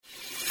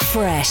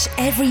fresh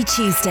every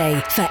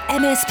Tuesday for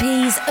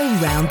MSPs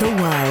around the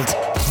world.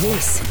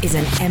 This is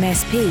an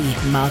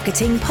MSP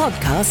Marketing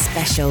Podcast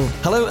Special.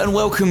 Hello and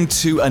welcome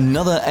to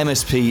another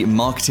MSP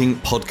Marketing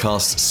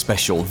Podcast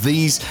Special.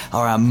 These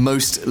are our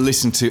most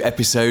listened to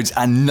episodes,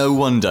 and no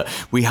wonder.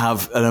 We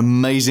have an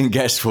amazing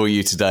guest for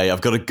you today.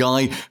 I've got a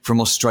guy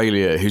from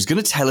Australia who's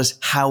going to tell us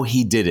how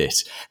he did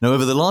it. Now,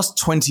 over the last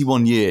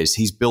 21 years,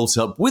 he's built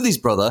up with his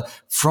brother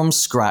from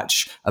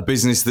scratch a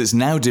business that's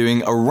now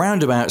doing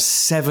around about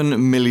 $7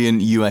 million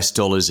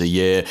a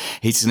year.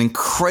 It's an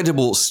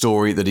incredible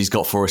story that he's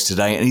got for us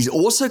today. And he's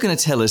also going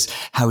to tell us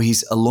how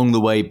he's along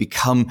the way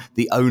become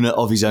the owner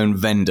of his own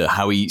vendor,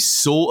 how he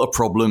saw a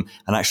problem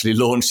and actually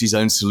launched his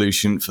own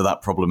solution for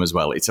that problem as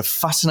well. It's a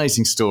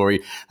fascinating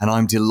story, and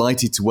I'm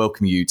delighted to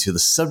welcome you to the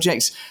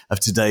subject of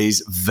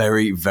today's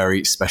very,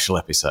 very special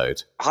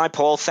episode. Hi,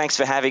 Paul. Thanks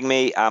for having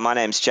me. My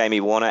name's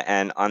Jamie Warner,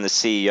 and I'm the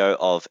CEO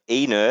of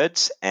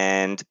eNerds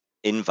and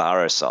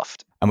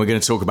Envirosoft. And we're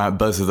going to talk about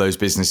both of those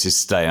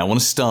businesses today. And I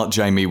want to start,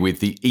 Jamie, with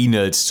the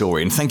eNerds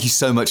story. And thank you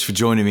so much for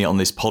joining me on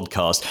this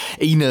podcast.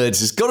 eNerds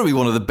has got to be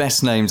one of the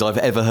best names I've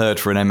ever heard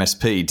for an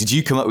MSP. Did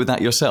you come up with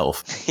that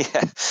yourself?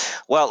 Yeah.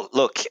 Well,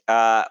 look,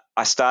 I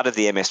started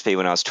the MSP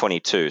when I was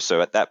 22.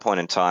 So at that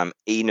point in time,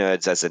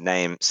 eNerds as a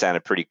name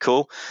sounded pretty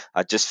cool.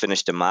 I just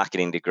finished a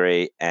marketing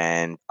degree,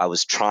 and I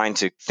was trying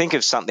to think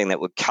of something that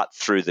would cut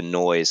through the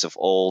noise of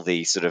all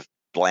the sort of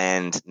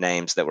bland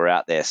names that were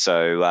out there.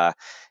 So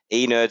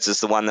eNerds is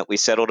the one that we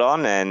settled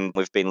on, and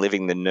we've been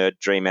living the nerd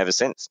dream ever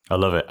since. I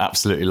love it.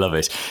 Absolutely love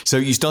it. So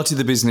you started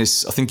the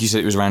business, I think you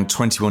said it was around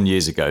 21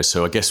 years ago.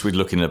 So I guess we're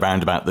looking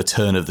around about the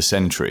turn of the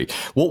century.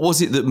 What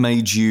was it that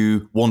made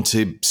you want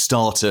to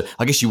start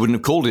I guess you wouldn't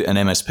have called it an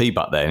MSP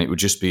back then. It would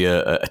just be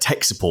a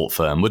tech support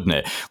firm, wouldn't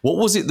it? What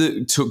was it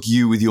that took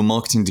you with your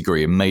marketing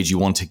degree and made you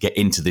want to get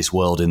into this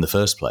world in the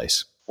first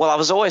place? Well, I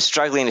was always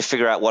struggling to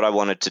figure out what I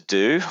wanted to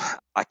do.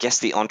 I guess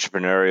the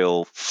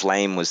entrepreneurial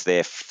flame was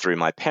there through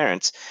my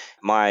parents.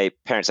 My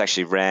parents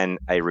actually ran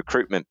a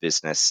recruitment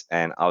business,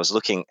 and I was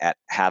looking at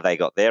how they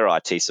got their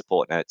IT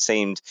support. Now, it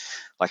seemed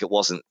like it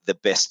wasn't the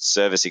best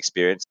service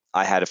experience.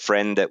 I had a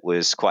friend that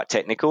was quite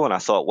technical, and I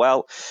thought,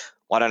 well,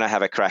 why don't I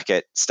have a crack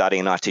at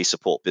starting an IT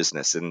support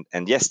business? And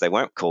yes, they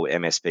weren't called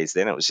MSPs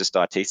then. It was just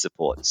IT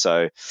support.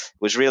 So it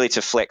was really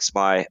to flex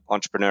my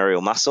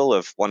entrepreneurial muscle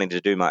of wanting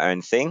to do my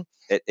own thing.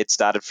 It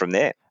started from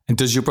there. And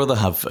does your brother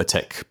have a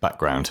tech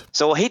background?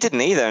 So he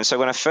didn't either. And so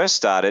when I first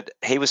started,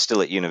 he was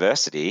still at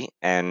university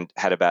and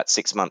had about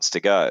 6 months to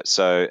go.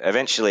 So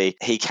eventually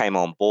he came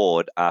on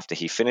board after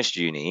he finished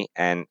uni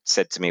and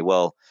said to me,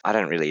 well, I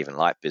don't really even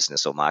like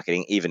business or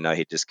marketing, even though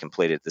he just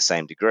completed the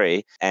same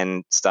degree,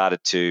 and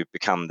started to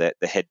become the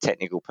head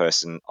technical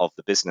person of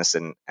the business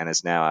and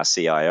is now our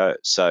CIO.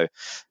 So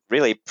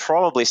really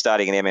probably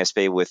starting an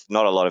MSP with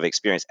not a lot of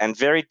experience, and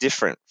very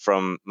different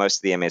from most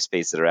of the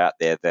MSPs that are out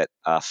there that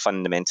are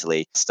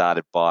fundamentally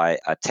started by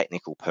a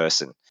technical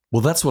person.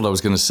 Well, that's what I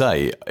was going to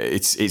say.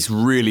 It's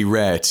really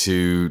rare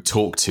to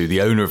talk to the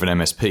owner of an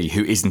MSP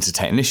who isn't a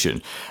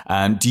technician.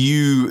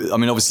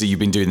 Obviously you've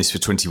been doing this for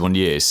 21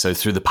 years. So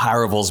through the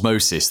power of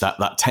osmosis,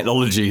 that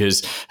technology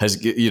has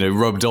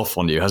rubbed off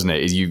on you, hasn't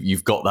it?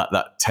 You've got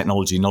that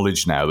technology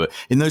knowledge now. But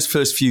in those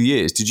first few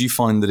years, did you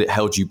find that it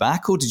held you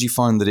back, or did you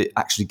find that it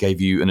actually gave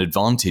you an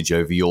advantage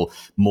over your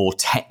more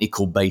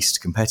technical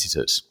based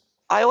competitors?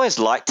 I always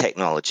liked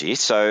technology.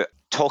 So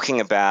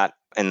talking about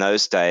in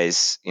those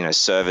days,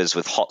 servers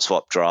with hot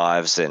swap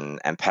drives and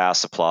power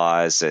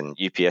supplies and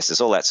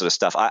UPSs, all that sort of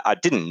stuff. I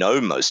didn't know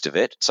most of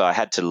it, so I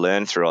had to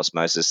learn through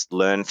osmosis,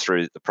 learn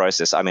through the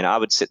process. I mean, I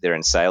would sit there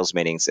in sales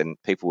meetings and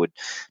people would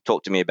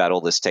talk to me about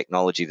all this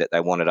technology that they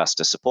wanted us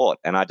to support.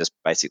 And I just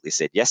basically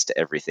said yes to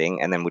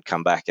everything, and then would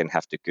come back and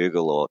have to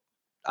Google or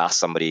ask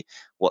somebody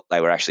what they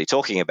were actually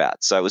talking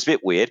about. So it was a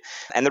bit weird.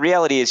 And the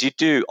reality is you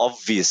do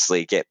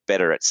obviously get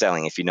better at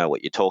selling if you know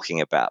what you're talking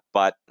about.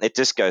 But it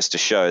just goes to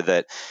show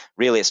that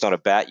really it's not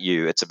about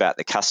you, it's about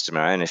the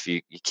customer. And if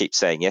you keep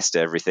saying yes to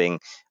everything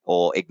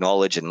or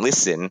acknowledge and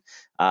listen,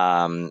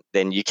 then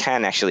you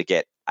can actually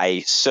get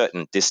a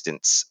certain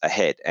distance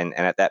ahead. And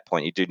at that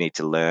point, you do need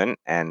to learn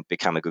and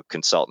become a good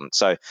consultant.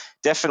 So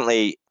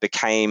definitely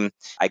became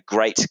a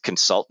great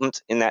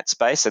consultant in that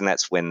space. And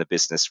that's when the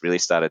business really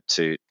started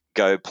to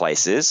go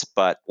places.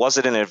 But was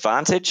it an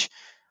advantage?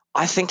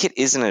 I think it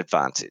is an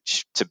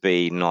advantage to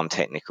be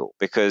non-technical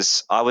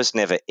because I was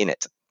never in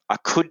it. I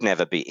could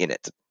never be in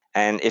it.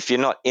 And if you're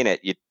not in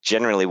it, you're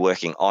generally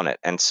working on it.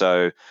 And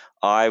so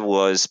I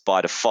was by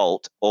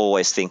default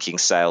always thinking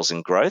sales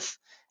and growth.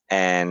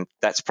 And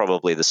that's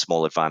probably the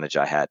small advantage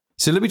I had.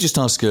 So let me just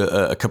ask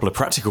a couple of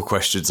practical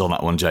questions on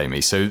that one,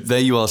 Jamie. So there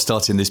you are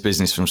starting this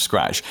business from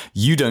scratch.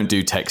 You don't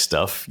do tech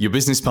stuff. Your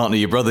business partner,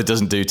 your brother,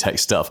 doesn't do tech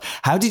stuff.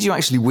 How did you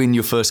actually win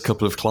your first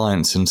couple of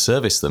clients and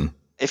service them?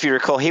 If you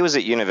recall, he was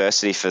at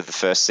university for the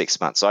first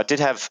 6 months. So I did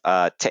have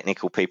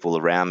technical people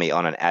around me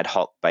on an ad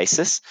hoc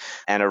basis.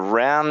 And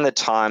around the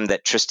time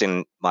that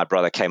Tristan, my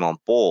brother, came on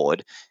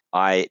board,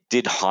 I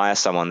did hire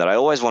someone that I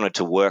always wanted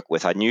to work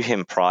with. I knew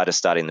him prior to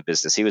starting the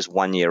business. He was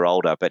 1 year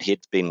older, but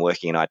he'd been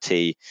working in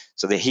IT.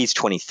 So that he's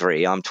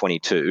 23, I'm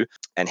 22,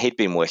 and he'd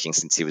been working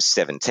since he was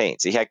 17.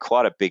 So he had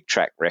quite a big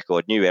track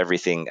record, knew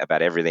everything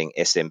about everything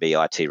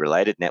SMB IT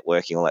related,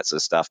 networking, all that sort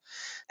of stuff.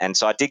 And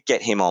so I did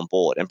get him on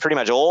board, and pretty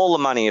much all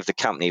the money of the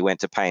company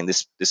went to paying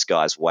this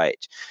guy's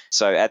wage.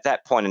 So at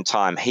that point in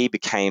time, he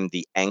became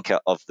the anchor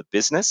of the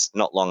business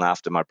not long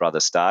after my brother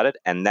started,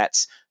 and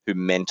that's who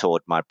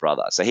mentored my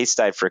brother. So he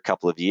stayed for a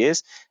couple of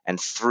years, and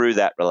through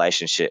that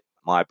relationship,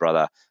 my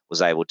brother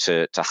was able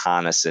to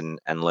harness and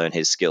learn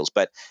his skills.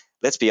 But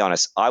let's be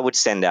honest, I would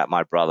send out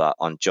my brother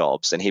on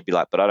jobs and he'd be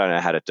like, but I don't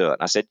know how to do it.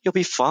 And I said, you'll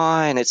be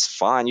fine. It's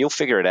fine. You'll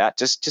figure it out.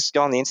 Just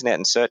go on the internet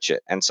and search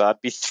it. And so I'd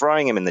be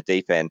throwing him in the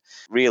deep end.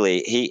 Really,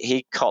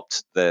 he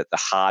copped the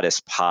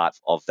hardest part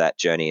of that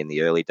journey in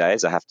the early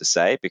days, I have to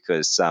say,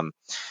 because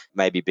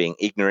maybe being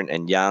ignorant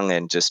and young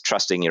and just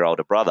trusting your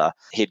older brother,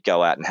 he'd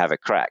go out and have a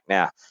crack.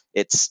 Now,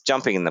 it's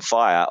jumping in the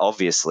fire,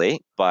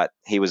 obviously, but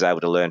he was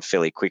able to learn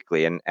fairly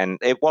quickly. And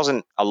it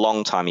wasn't a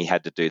long time he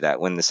had to do that.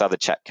 When this other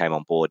chap came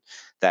on board,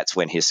 that's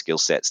when his skill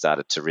set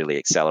started to really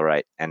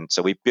accelerate. And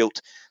so we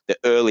built the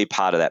early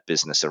part of that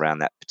business around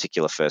that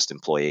particular first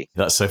employee.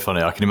 That's so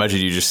funny. I can imagine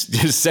you just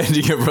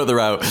sending your brother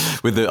out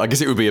with I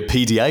guess it would be a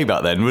PDA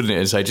back then, wouldn't it?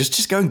 And say,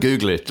 just go and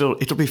Google it.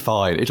 It'll be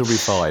fine. It'll be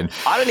fine.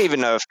 I don't even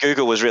know if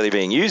Google was really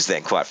being used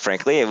then, quite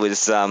frankly. It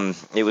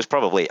was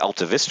probably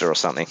Alta Vista or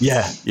something.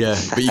 Yeah.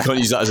 But you can't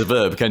use that as a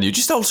verb, can you?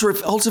 Just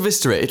Alta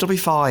Vista it. It'll be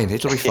fine.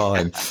 It'll be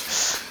fine.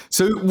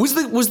 So was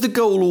the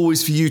goal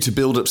always for you to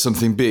build up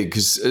something big?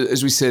 Because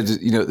as we said, at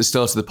the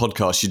start of the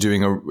podcast, you're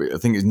doing I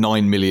think it's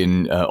 9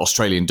 million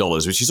Australian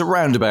dollars, which is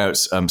around about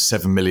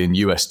 7 million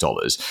US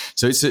dollars.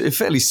 So it's a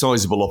fairly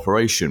sizable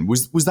operation.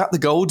 Was that the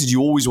goal? Did you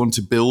always want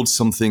to build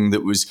something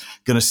that was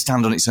going to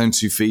stand on its own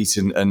 2 feet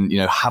and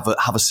have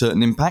a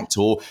certain impact,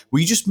 or were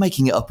you just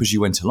making it up as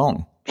you went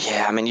along?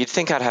 Yeah, I mean, you'd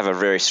think I'd have a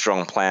very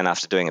strong plan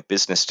after doing a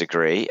business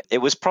degree. It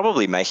was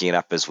probably making it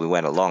up as we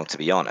went along, to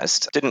be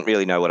honest. Didn't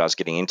really know what I was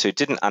getting into,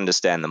 didn't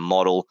understand the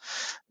model.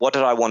 What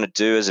did I want to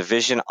do as a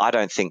vision? I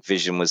don't think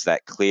vision was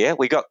that clear.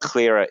 We got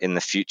clearer in the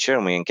future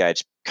and we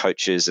engaged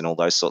coaches and all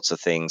those sorts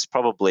of things.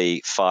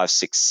 Probably 5,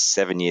 6,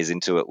 7 years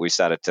into it, we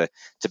started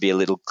to be a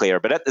little clearer.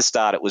 But at the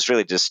start, it was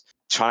really just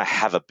trying to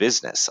have a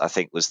business, I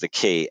think, was the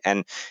key.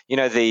 And,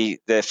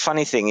 the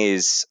funny thing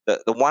is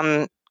that the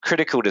one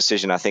critical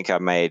decision I think I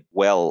made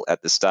well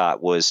at the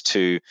start was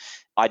to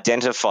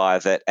identify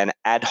that an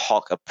ad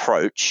hoc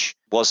approach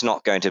was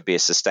not going to be a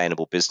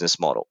sustainable business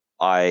model.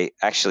 I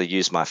actually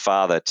used my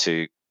father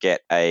to get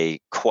a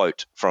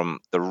quote from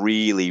the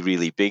really,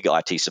 really big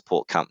IT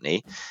support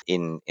company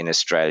in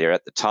Australia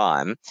at the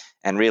time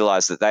and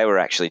realized that they were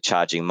actually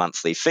charging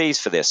monthly fees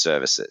for their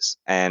services.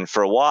 And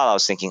for a while I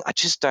was thinking, I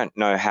just don't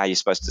know how you're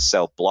supposed to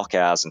sell block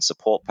hours and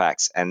support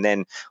packs and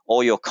then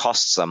all your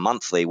costs are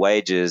monthly,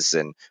 wages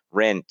and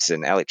rent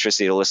and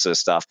electricity, all this sort of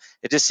stuff.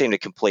 It just seemed a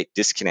complete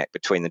disconnect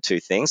between the two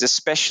things,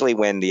 especially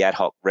when the ad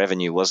hoc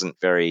revenue wasn't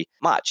very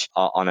much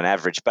on an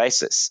average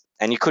basis.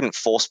 And you couldn't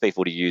force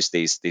people to use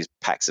these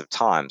packs of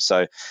time.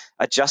 So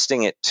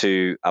adjusting it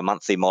to a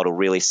monthly model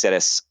really set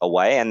us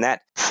away. And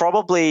that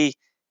probably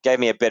gave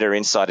me a better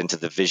insight into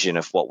the vision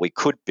of what we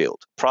could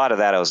build. Prior to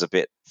that, I was a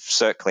bit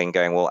circling,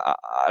 going, well,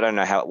 I don't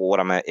know what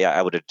I'm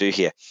able to do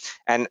here.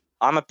 And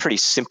I'm a pretty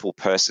simple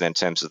person in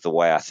terms of the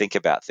way I think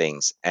about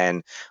things.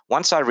 And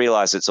once I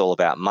realized it's all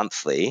about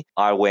monthly,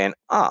 I went,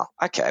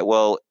 okay,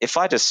 well, if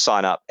I just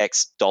sign up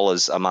X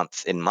dollars a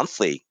month in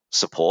monthly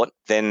support,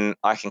 then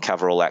I can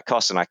cover all that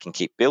cost and I can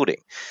keep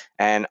building.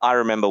 And I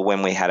remember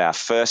when we had our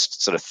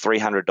first sort of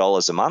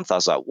 $300 a month, I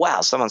was like,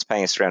 wow, someone's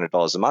paying us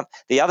 $300 a month.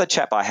 The other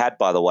chap I had,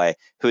 by the way,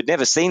 who had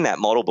never seen that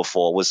model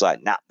before was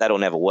like, nah, that'll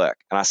never work.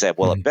 And I said,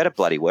 well, it better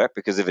bloody work,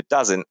 because if it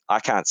doesn't, I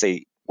can't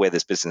see where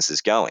this business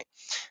is going.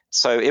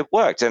 So it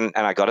worked, and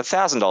I got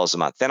 $1,000 a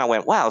month. Then I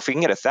went, wow, if we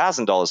can get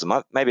 $1,000 a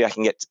month, maybe I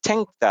can get to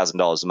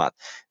 $10,000 a month.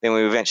 Then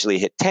we eventually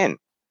hit 10.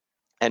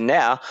 And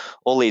now,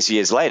 all these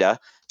years later,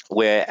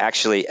 we're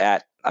actually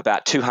at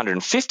about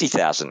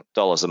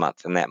 $250,000 a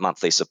month in that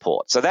monthly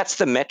support. So that's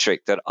the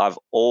metric that I've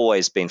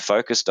always been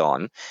focused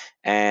on,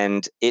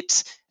 and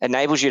it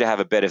enables you to have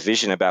a better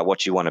vision about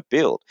what you want to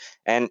build.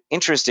 And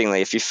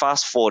interestingly, if you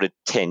fast forwarded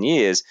 10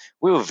 years,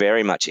 we were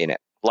very much in it.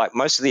 Like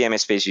most of the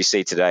MSPs you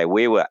see today,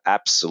 we were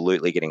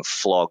absolutely getting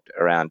flogged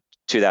around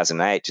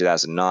 2008,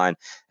 2009.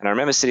 And I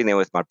remember sitting there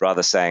with my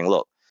brother saying,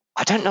 look,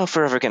 I don't know if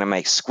we're ever going to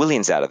make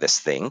squillions out of this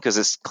thing, because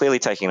it's clearly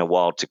taking a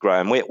while to grow.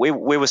 And we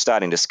were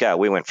starting to scale.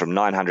 We went from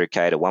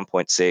 900K to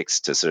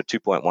 1.6 to sort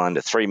of 2.1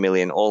 to 3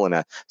 million, all in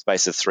a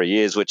space of 3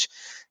 years, which,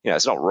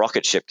 it's not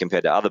rocket ship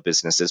compared to other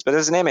businesses. But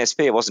as an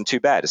MSP, it wasn't too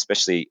bad,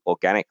 especially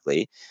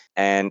organically.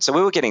 And so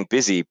we were getting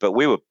busy, but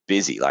we were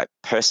busy, like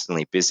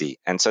personally busy.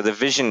 And so the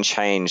vision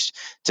changed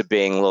to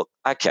being, look,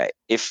 okay,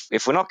 if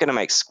we're not going to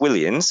make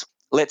squillions,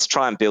 let's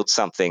try and build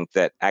something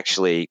that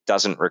actually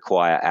doesn't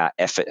require our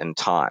effort and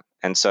time.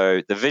 And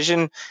so the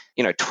vision,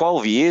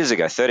 12 years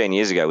ago, 13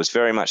 years ago, was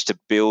very much to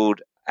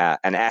build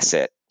an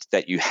asset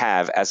that you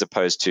have as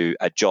opposed to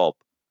a job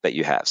that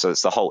you have. So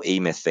it's the whole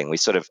E-Myth thing.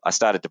 I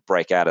started to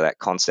break out of that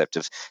concept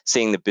of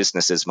seeing the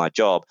business as my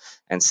job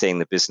and seeing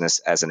the business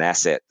as an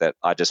asset that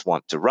I just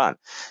want to run.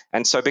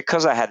 And so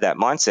because I had that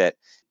mindset,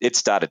 it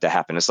started to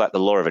happen. It's like the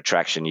law of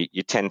attraction.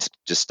 You tend to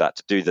just start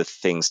to do the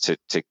things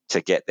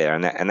to get there.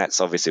 And that's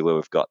obviously where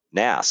we've got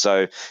now.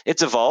 So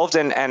it's evolved.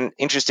 And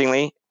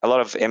interestingly, a lot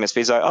of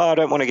MSPs are, I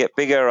don't want to get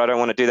bigger. Or I don't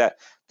want to do that.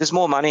 There's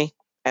more money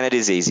and it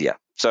is easier.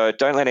 So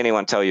don't let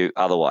anyone tell you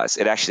otherwise.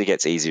 It actually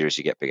gets easier as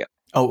you get bigger.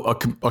 Oh,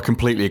 I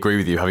completely agree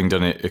with you. Having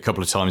done it a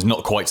couple of times,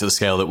 not quite to the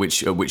scale at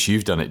which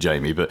you've done it,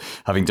 Jamie, but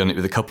having done it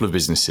with a couple of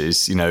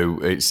businesses,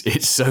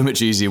 it's so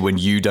much easier when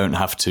you don't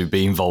have to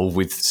be involved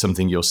with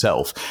something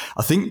yourself.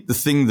 I think the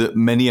thing that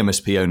many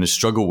MSP owners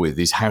struggle with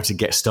is how to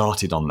get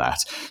started on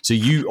that. So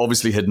you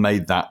obviously had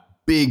made that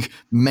big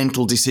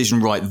mental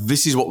decision, right?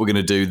 This is what we're going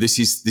to do. This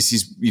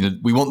is,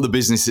 we want the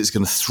business that's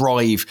going to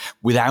thrive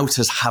without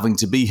us having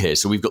to be here.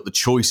 So we've got the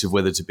choice of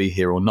whether to be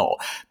here or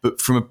not.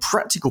 But from a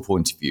practical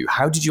point of view,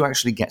 how did you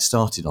actually get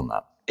started on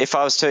that? If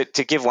I was to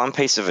give one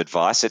piece of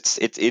advice,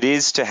 it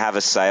is to have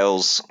a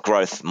sales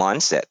growth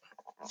mindset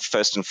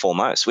first and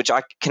foremost, which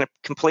I can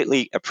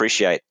completely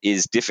appreciate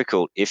is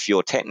difficult if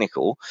you're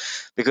technical,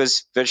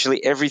 because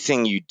virtually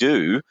everything you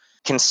do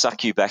can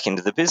suck you back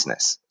into the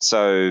business.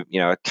 So,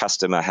 a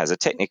customer has a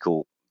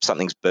technical,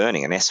 something's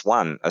burning, an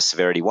S1, a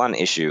severity 1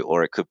 issue,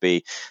 or it could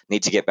be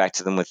need to get back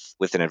to them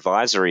with an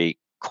advisory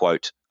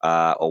quote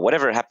or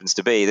whatever it happens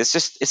to be.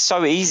 It's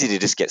so easy to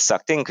just get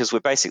sucked in because we're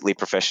basically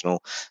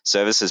professional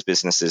services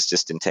businesses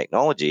just in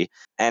technology.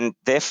 And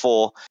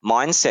therefore,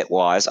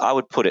 mindset-wise, I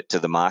would put it to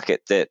the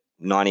market that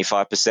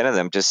 95% of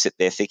them just sit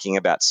there thinking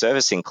about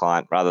servicing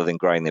client rather than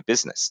growing their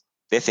business.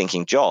 They're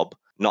thinking job,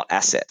 not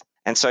asset.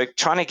 And so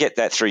trying to get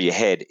that through your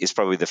head is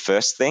probably the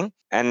first thing.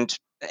 And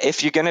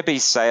if you're going to be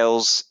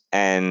sales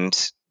and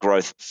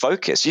growth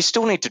focused, you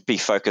still need to be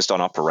focused on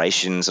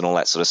operations and all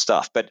that sort of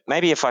stuff. But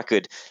maybe if I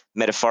could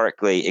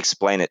metaphorically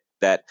explain it,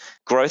 that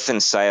growth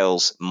and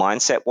sales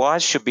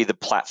mindset-wise should be the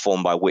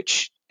platform by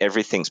which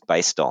everything's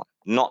based on,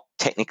 not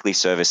technically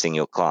servicing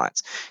your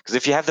clients. Because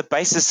if you have the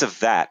basis of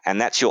that, and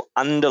that's your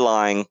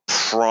underlying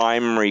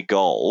primary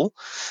goal,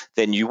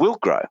 then you will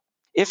grow.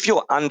 If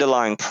your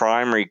underlying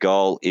primary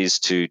goal is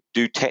to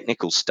do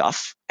technical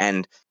stuff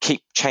and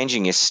keep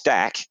changing your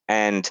stack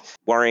and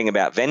worrying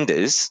about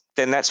vendors,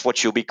 then that's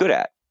what you'll be good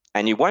at,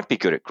 and you won't be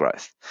good at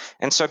growth.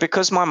 And so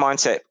because my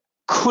mindset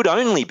could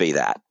only be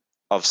that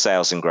of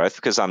sales and growth,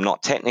 because I'm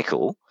not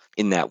technical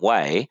in that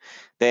way,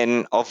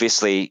 then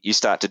obviously you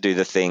start to do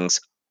the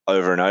things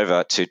over and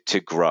over to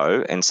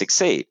grow and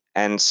succeed.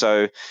 And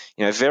so,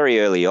 very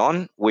early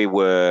on, we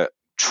were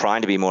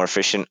trying to be more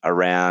efficient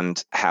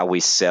around how we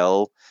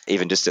sell,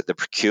 even just at the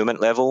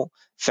procurement level.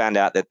 Found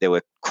out that there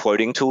were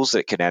quoting tools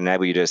that could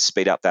enable you to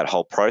speed up that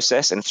whole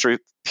process. And through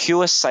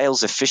pure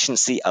sales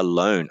efficiency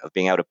alone, of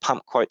being able to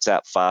pump quotes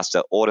out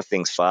faster, order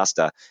things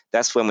faster,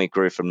 that's when we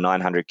grew from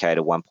 900K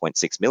to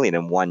 1.6 million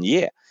in 1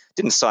 year.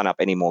 Didn't sign up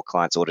any more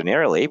clients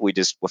ordinarily. We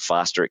just were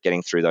faster at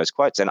getting through those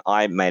quotes. And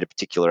I made a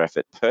particular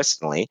effort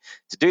personally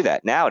to do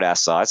that. Now at our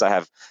size, I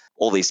have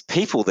all these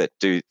people that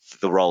do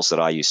the roles that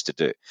I used to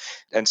do.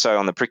 And so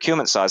on the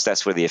procurement side,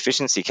 that's where the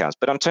efficiency comes.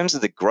 But in terms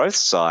of the growth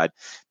side,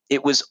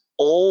 it was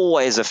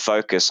always a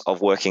focus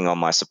of working on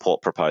my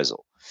support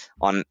proposal,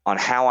 on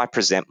how I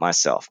present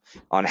myself,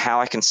 on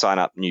how I can sign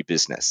up new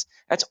business.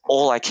 That's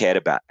all I cared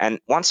about. And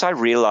once I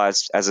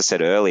realized, as I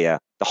said earlier,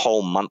 the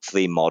whole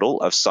monthly model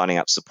of signing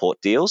up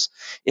support deals,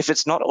 if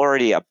it's not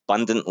already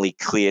abundantly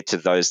clear to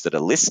those that are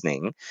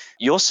listening,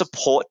 your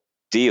support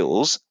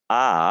deals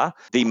are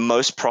the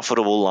most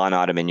profitable line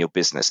item in your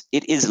business.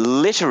 It is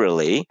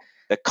literally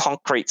the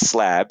concrete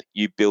slab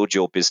you build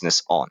your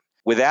business on.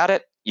 Without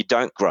it, you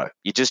don't grow.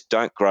 You just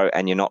don't grow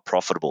and you're not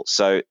profitable.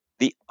 So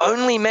the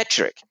only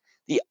metric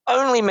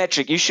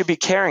you should be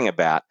caring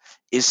about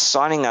is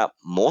signing up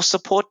more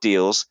support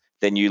deals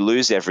than you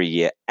lose every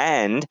year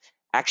and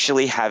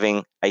actually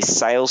having a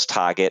sales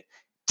target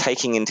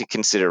taking into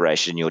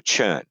consideration your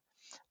churn.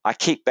 I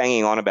keep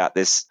banging on about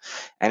this,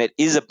 and it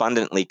is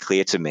abundantly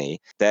clear to me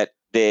that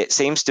there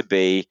seems to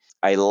be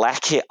a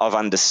lack of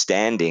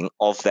understanding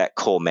of that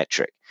core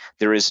metric.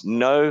 There is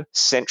no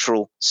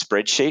central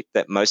spreadsheet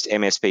that most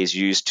MSPs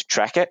use to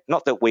track it.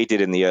 Not that we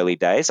did in the early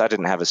days. I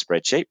didn't have a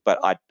spreadsheet, but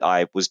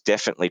I was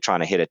definitely trying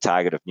to hit a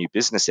target of new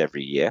business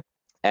every year.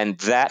 And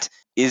that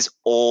is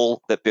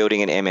all that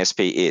building an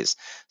MSP is.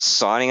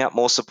 Signing up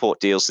more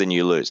support deals than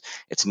you lose.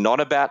 It's not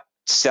about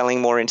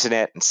selling more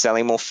internet and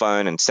selling more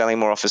phone and selling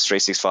more Office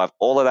 365.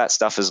 All of that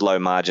stuff is low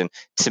margin.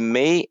 To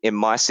me, in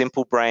my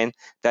simple brain,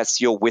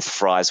 that's your with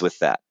fries with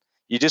that.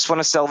 You just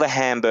want to sell the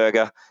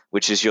hamburger,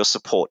 which is your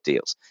support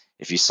deals.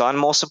 If you sign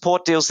more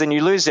support deals than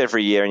you lose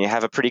every year and you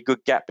have a pretty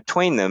good gap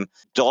between them,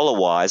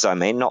 dollar-wise,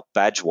 not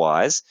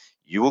badge-wise,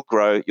 you will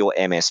grow your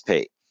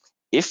MSP.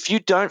 If you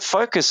don't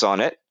focus on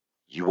it,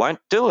 you won't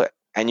do it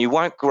and you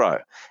won't grow.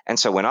 And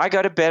so when I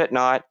go to bed at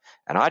night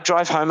and I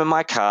drive home in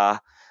my car,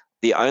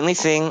 the only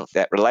thing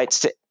that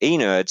relates to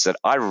eNerds that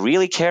I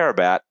really care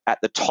about at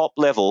the top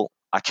level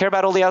I care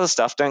about all the other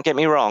stuff, don't get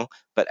me wrong.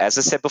 But as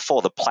I said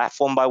before, the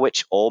platform by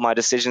which all my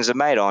decisions are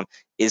made on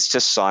is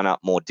to sign up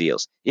more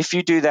deals. If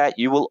you do that,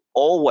 you will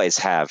always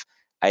have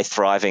a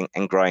thriving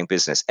and growing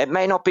business. It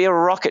may not be a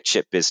rocket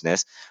ship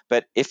business,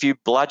 but if you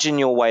bludgeon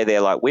your way there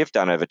like we've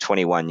done over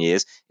 21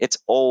 years, it's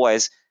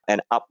always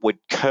an upward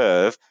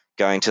curve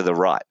going to the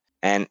right.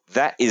 And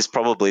that is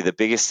probably the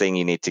biggest thing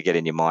you need to get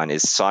in your mind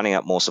is signing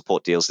up more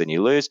support deals than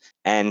you lose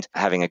and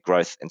having a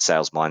growth and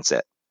sales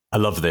mindset. I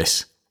love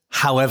this.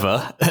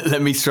 However,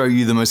 let me throw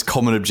you the most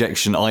common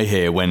objection I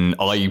hear when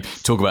I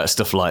talk about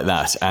stuff like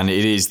that. And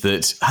it is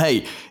that,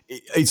 hey,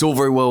 it's all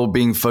very well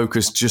being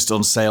focused just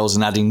on sales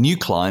and adding new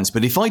clients,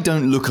 but if I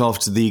don't look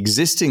after the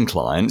existing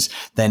clients,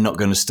 they're not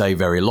going to stay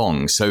very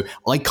long. So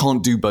I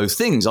can't do both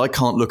things. I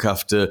can't look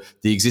after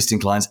the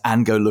existing clients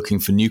and go looking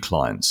for new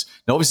clients.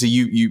 Now, obviously,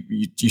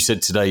 you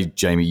said today,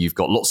 Jamie, you've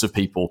got lots of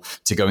people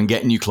to go and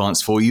get new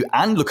clients for you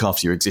and look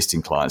after your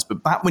existing clients.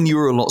 But back when you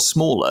were a lot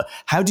smaller,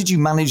 how did you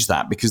manage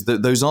that? Because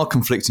those are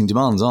conflicting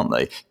demands, aren't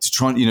they? To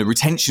try,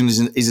 retention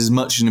is as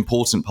much an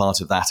important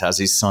part of that as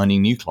is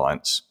signing new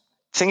clients.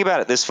 Think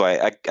about it this way.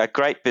 A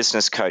great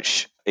business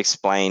coach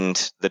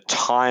explained the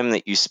time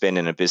that you spend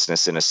in a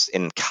business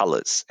in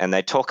colors. And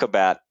they talk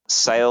about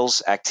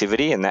sales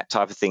activity and that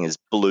type of thing as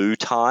blue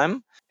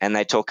time. And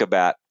they talk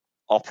about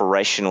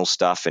operational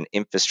stuff and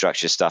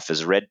infrastructure stuff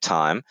as red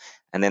time.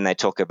 And then they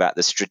talk about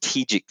the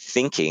strategic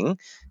thinking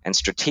and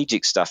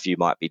strategic stuff you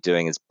might be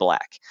doing as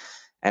black.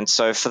 And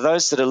so for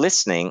those that are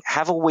listening,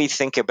 have a wee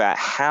think about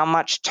how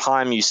much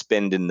time you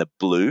spend in the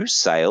blue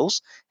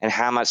sales and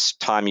how much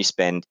time you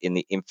spend in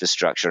the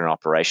infrastructure and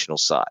operational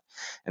side.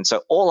 And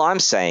so all I'm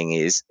saying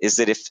is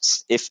that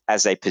if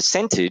as a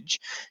percentage,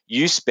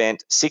 you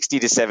spent 60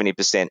 to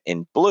 70%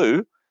 in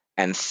blue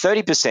and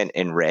 30%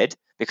 in red,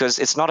 because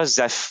it's not as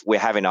if we're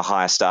having to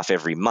hire staff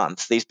every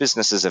month. These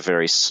businesses are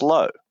very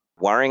slow.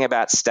 Worrying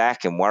about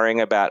stack and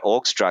worrying about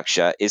org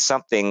structure is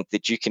something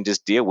that you can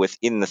just deal with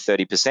in the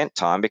 30%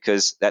 time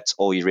because that's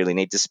all you really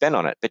need to spend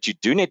on it. But you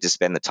do need to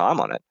spend the time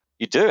on it.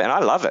 You do, and I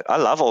love it. I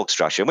love org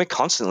structure, and we're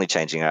constantly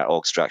changing our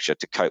org structure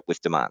to cope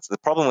with demands. The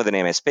problem with an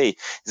MSP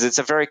is it's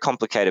a very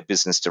complicated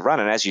business to run,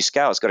 and as you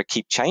scale, it's got to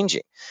keep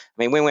changing. I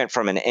mean, we went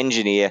from an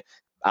engineer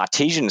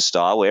artisan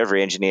style where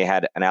every engineer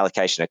had an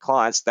allocation of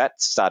clients.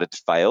 That started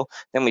to fail.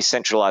 Then we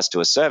centralized to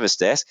a service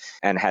desk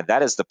and had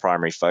that as the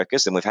primary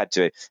focus, and we've had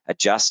to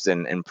adjust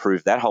and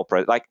improve that whole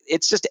process. Like,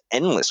 it's just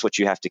endless what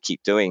you have to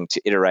keep doing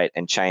to iterate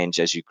and change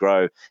as you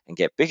grow and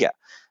get bigger.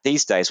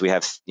 These days we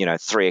have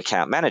 3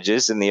 account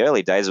managers. In the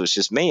early days it was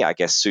just me, I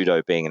guess,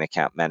 pseudo being an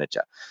account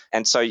manager.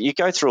 And so you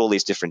go through all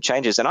these different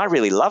changes, and I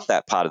really love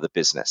that part of the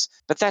business,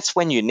 but that's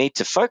when you need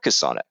to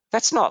focus on it.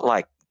 That's not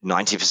like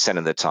 90%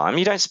 of the time.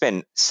 You don't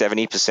spend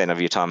 70%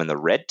 of your time in the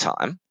red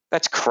time.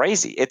 That's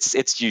crazy.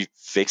 It's you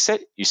fix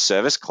it, you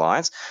service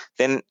clients,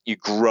 then you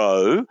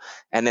grow,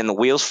 and then the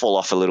wheels fall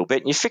off a little bit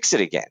and you fix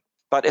it again.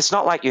 But it's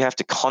not like you have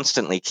to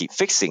constantly keep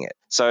fixing it.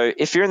 So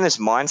if you're in this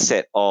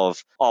mindset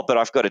of, but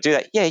I've got to do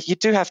that. Yeah, you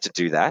do have to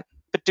do that,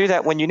 but do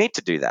that when you need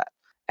to do that.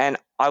 And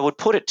I would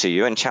put it to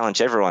you and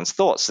challenge everyone's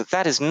thoughts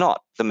that is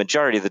not the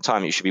majority of the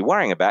time you should be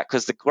worrying about,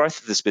 because the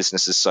growth of this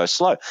business is so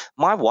slow.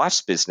 My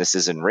wife's business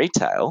is in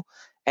retail,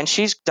 and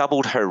she's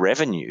doubled her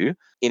revenue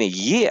in a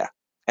year,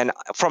 and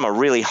from a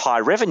really high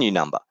revenue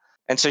number.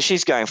 And so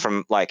she's going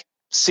from like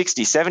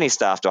 60, 70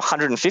 staff to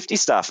 150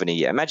 staff in a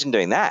year. Imagine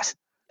doing that.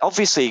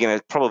 Obviously, you're going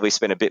to probably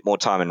spend a bit more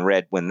time in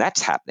red when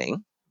that's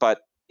happening. But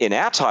in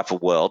our type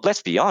of world,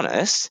 let's be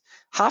honest,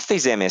 half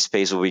these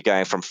MSPs will be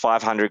going from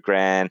 500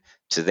 grand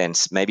to then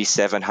maybe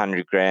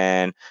 700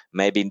 grand,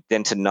 maybe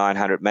then to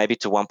 900, maybe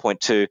to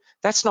 1.2.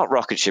 That's not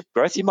rocket ship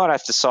growth. You might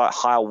have to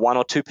hire 1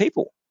 or 2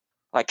 people.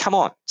 Like, come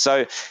on.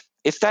 So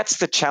if that's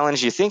the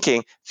challenge you're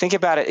thinking, think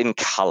about it in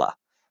color.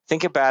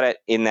 Think about it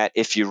in that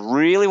if you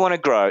really want to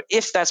grow,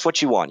 if that's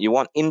what you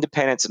want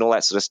independence and all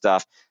that sort of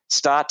stuff,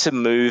 start to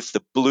move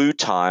the blue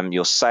time,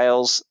 your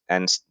sales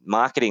and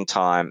marketing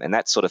time and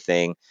that sort of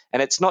thing.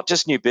 And it's not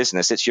just new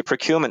business, it's your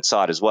procurement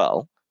side as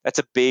well. That's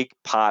a big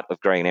part of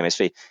growing an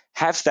MSP.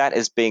 Have that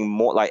as being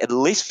more like at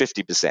least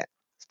 50%,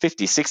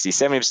 50, 60,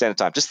 70% of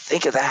the time. Just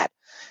think of that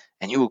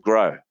and you will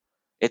grow.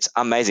 It's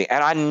amazing.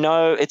 And I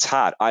know it's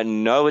hard. I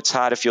know it's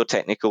hard if you're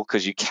technical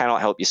because you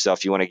cannot help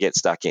yourself. You want to get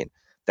stuck in.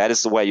 That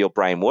is the way your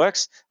brain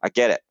works. I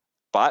get it.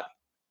 But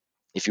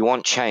if you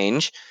want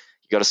change,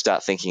 you got to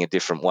start thinking a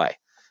different way.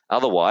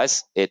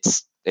 Otherwise,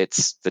 it's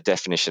the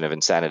definition of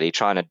insanity,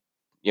 trying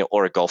to,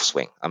 or a golf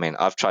swing. I mean,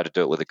 I've tried to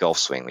do it with a golf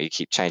swing where you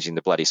keep changing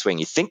the bloody swing.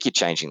 You think you're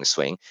changing the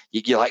swing.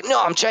 You're like,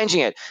 no, I'm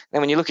changing it. And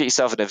when you look at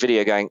yourself in a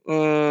video going,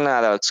 no,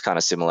 that looks kind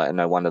of similar, and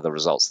no wonder the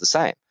result's the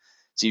same.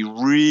 So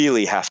you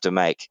really have to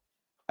make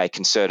a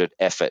concerted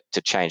effort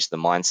to change the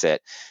mindset,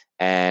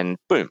 and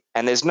boom.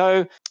 And there's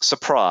no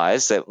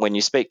surprise that when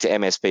you speak to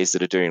MSPs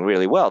that are doing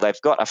really well, they've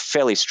got a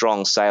fairly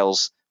strong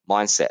sales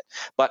mindset.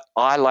 But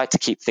I like to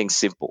keep things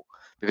simple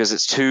because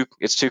it's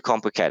too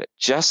complicated.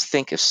 Just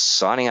think of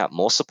signing up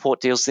more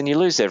support deals than you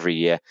lose every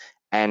year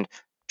and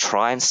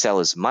try and sell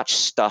as much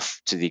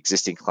stuff to the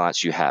existing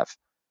clients you have.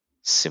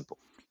 Simple.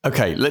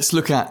 Okay, let's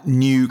look at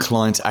new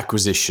client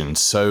acquisition.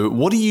 So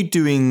what are you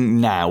doing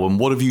now and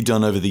what have you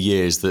done over the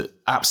years that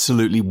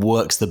absolutely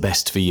works the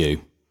best for you?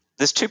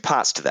 There's two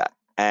parts to that.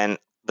 And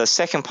the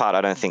second part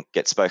I don't think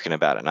gets spoken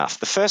about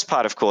enough. The first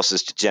part, of course,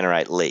 is to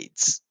generate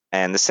leads.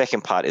 And the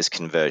second part is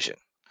conversion.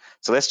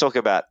 So let's talk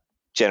about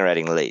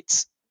generating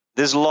leads.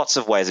 There's lots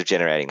of ways of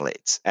generating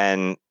leads.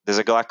 And there's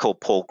a guy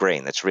called Paul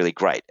Green that's really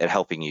great at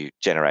helping you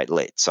generate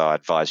leads. So I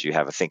advise you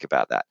have a think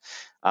about that.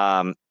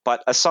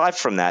 But aside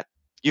from that,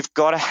 you've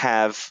got to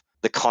have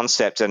the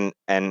concept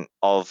and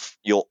of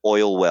your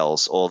oil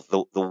wells or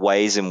the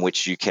ways in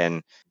which you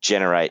can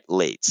generate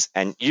leads.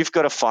 And you've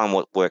got to find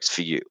what works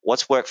for you.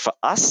 What's worked for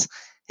us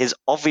has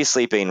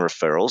obviously been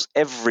referrals.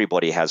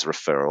 Everybody has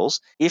referrals.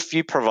 If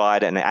you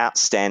provide an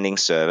outstanding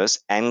service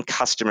and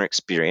customer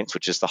experience,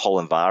 which is the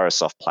whole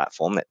Envirosoft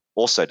platform that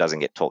also doesn't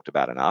get talked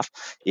about enough,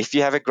 if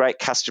you have a great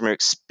customer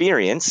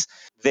experience,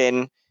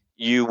 then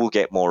you will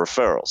get more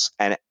referrals.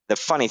 And the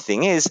funny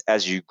thing is,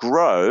 as you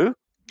grow,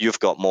 you've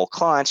got more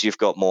clients, you've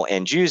got more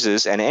end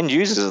users, and end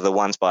users are the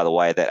ones, by the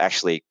way, that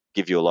actually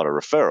give you a lot of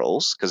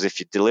referrals, because if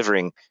you're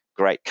delivering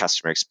great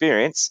customer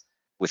experience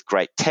with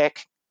great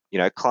tech,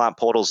 client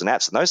portals and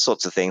apps and those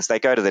sorts of things, they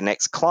go to the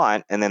next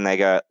client and then they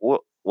go,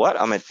 what?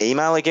 I'm an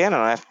email again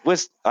and I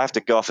have to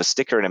go off a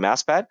sticker and a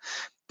mouse pad.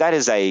 That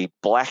is a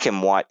black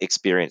and white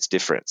experience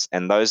difference.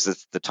 And those are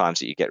the times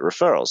that you get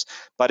referrals.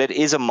 But it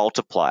is a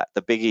multiplier.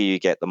 The bigger you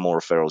get, the more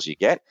referrals you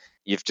get.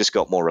 You've just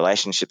got more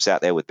relationships out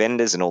there with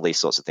vendors and all these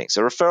sorts of things.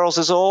 So referrals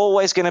is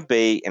always going to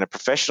be, in a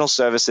professional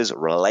services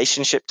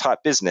relationship type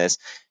business,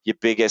 your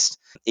biggest,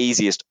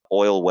 easiest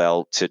oil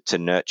well to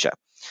nurture.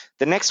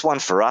 The next one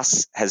for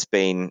us has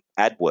been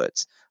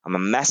AdWords. I'm a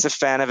massive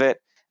fan of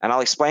it, and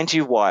I'll explain to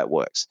you why it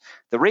works.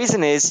 The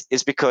reason is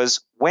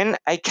because when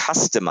a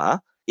customer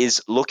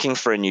is looking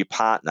for a new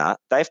partner,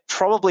 they've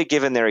probably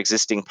given their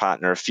existing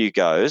partner a few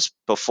goes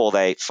before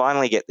they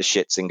finally get the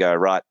shits and go,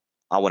 right,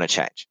 I want to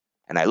change.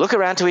 And they look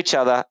around to each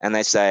other and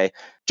they say,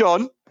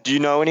 John, do you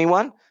know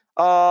anyone?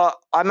 I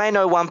may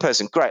know one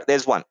person. Great,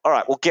 there's one. All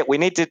right, we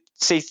need to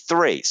see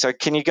 3. So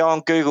can you go on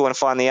Google and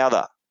find the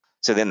other?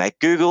 So then they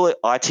Google it,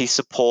 IT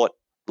support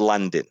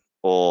London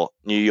or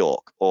New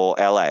York or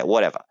LA or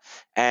whatever,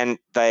 and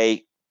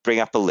they bring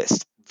up a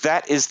list.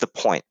 That is the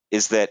point,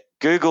 is that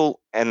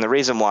Google, and the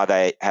reason why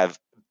they have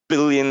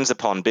billions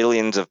upon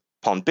billions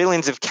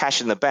of cash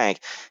in the bank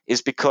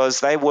is because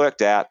they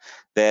worked out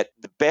that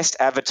the best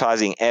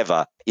advertising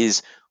ever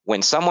is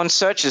when someone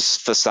searches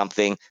for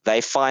something,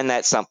 they find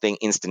that something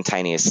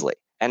instantaneously.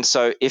 And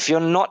so if you're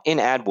not in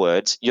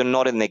AdWords, you're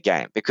not in the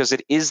game, because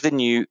it is the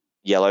new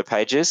Yellow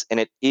Pages and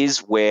it is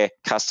where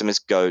customers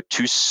go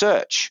to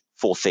search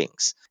for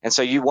things. And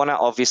so you want to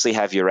obviously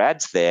have your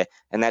ads there,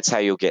 and that's how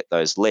you'll get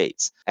those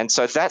leads. And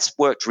so that's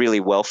worked really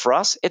well for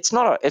us. It's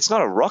not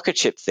a rocket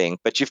ship thing,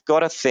 but you've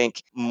got to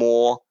think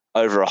more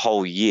over a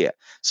whole year.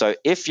 So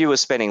if you were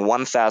spending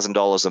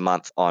 $1,000 a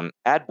month on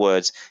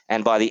AdWords,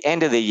 and by the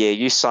end of the year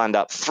you signed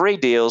up 3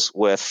 deals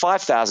worth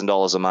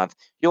 $5,000 a month,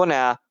 you're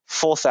now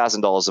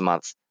 $4,000 a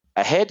month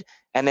ahead.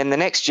 And then the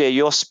next year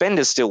your spend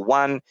is still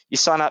 1. You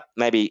sign up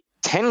maybe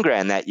 10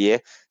 grand that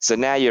year. So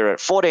now you're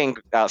at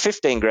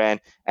 15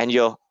 grand and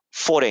you're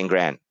 14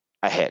 grand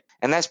ahead.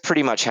 And that's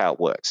pretty much how it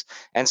works.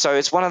 And so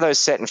it's one of those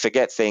set and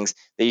forget things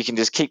that you can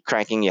just keep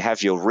cranking. You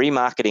have your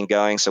remarketing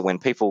going. So when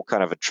people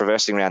kind of are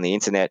traversing around the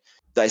internet,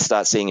 they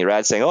start seeing your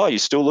ad saying, oh, you're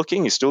still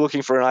looking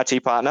for an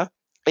IT partner.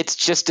 It's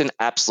just an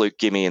absolute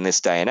gimme in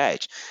this day and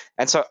age.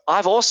 And so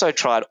I've also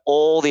tried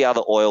all the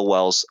other oil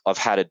wells of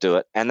how to do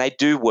it, and they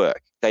do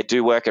work. They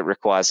do work. It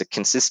requires a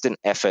consistent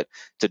effort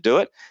to do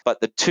it.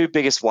 But the 2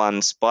 biggest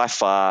ones by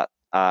far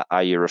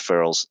are your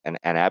referrals and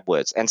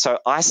AdWords. And so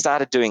I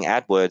started doing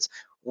AdWords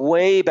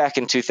way back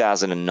in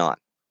 2009.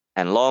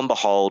 And lo and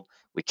behold,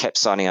 we kept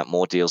signing up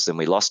more deals than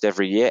we lost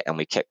every year, and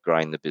we kept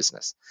growing the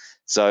business.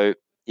 So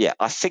yeah,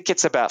 I think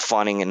it's about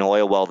finding an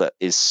oil well that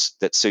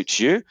suits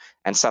you,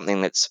 and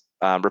something that's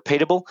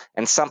repeatable,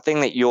 and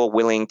something that you're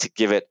willing to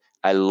give it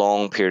a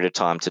long period of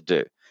time to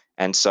do.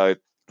 And so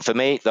for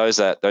me, those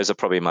are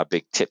probably my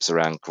big tips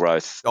around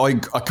growth. I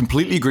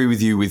completely agree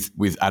with you with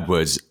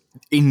AdWords.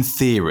 In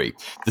theory,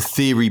 the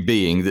theory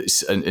being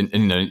that,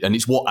 and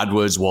it's what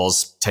AdWords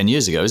was 10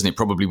 years ago, isn't it?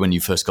 Probably when you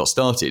first got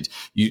started.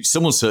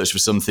 Someone searched for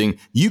something,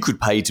 you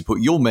could pay to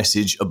put your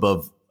message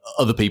above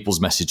other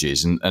people's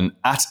messages. And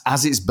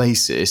as its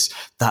basis,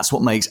 that's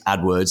what makes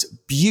AdWords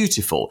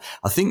beautiful.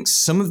 I think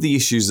some of the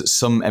issues that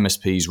some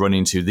MSPs run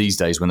into these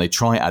days when they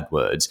try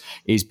AdWords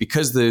is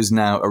because there's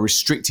now a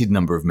restricted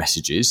number of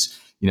messages.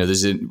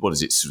 There's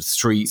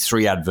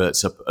three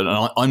adverts up.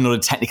 And I'm not a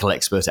technical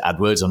expert at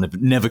AdWords.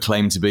 I've never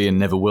claimed to be and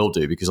never will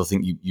do, because I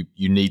think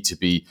you need to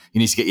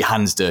get your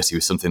hands dirty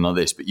with something like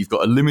this. But you've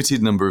got a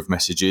limited number of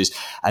messages,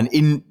 and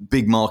in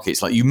big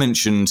markets like you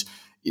mentioned,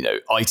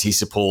 IT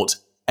support,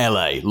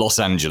 LA, Los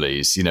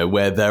Angeles,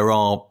 where there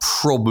are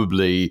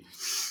probably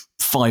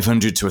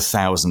 500 to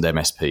 1,000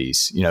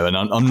 MSPs, and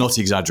I'm not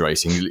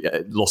exaggerating.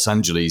 Los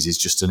Angeles is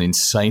just an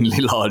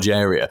insanely large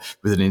area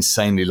with an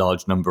insanely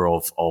large number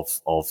of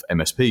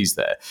MSPs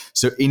there.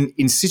 So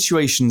in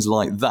situations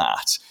like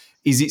that,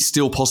 is it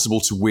still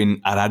possible to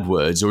win at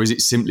AdWords, or is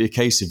it simply a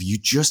case of you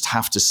just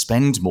have to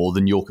spend more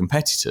than your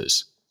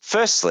competitors?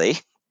 Firstly,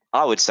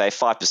 I would say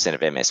 5%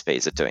 of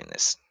MSPs are doing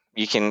this.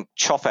 You can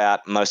chop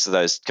out most of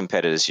those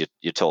competitors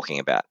you're talking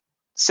about.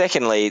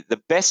 Secondly,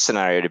 the best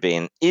scenario to be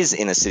in is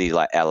in a city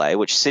like LA,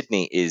 which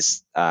Sydney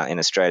is in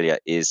Australia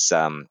is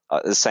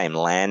the same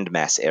land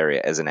mass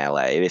area as in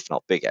LA, if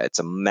not bigger. It's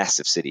a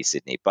massive city,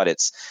 Sydney, but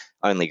it's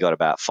only got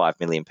about 5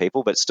 million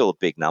people, but it's still a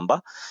big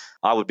number.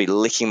 I would be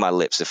licking my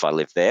lips if I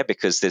lived there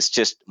because there's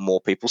just more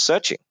people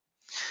searching.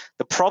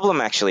 The problem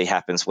actually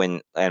happens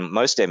when, and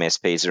most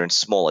MSPs are in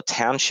smaller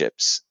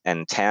townships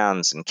and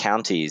towns and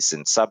counties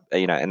and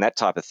and that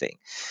type of thing.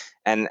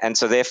 And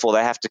so therefore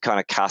they have to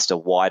kind of cast a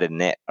wider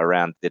net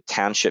around the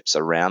townships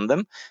around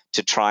them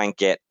to try and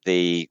get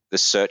the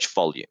search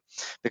volume.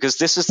 Because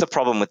this is the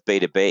problem with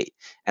B2B.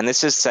 And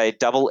this is a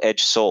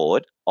double-edged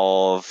sword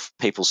of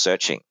people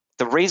searching.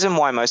 The reason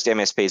why most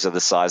MSPs are the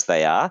size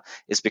they are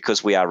is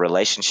because we are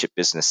relationship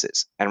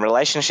businesses. And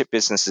relationship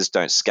businesses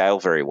don't scale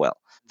very well.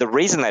 The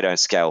reason they don't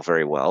scale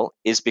very well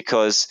is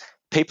because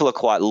people are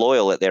quite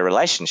loyal at their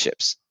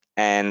relationships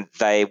and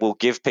they will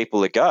give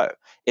people a go.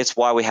 It's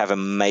why we have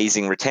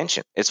amazing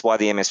retention. It's why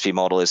the MSP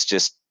model is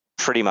just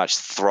pretty much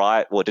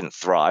didn't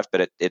thrive,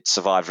 but it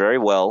survived very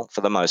well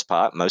for the most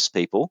part, most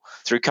people,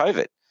 through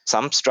COVID.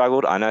 Some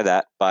struggled, I know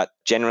that, but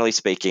generally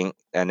speaking,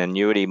 an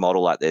annuity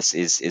model like this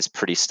is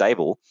pretty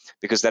stable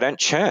because they don't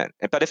churn.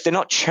 But if they're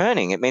not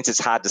churning, it means it's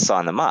hard to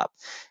sign them up.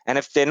 And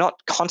if they're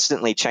not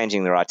constantly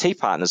changing their IT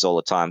partners all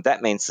the time,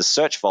 that means the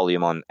search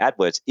volume on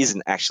AdWords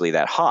isn't actually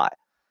that high,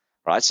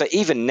 right? So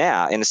even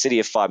now, in a city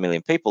of 5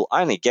 million people,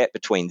 I only get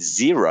between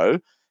 0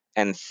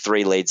 and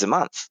 3 leads a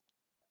month.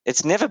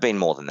 It's never been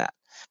more than that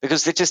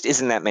because there just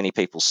isn't that many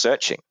people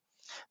searching.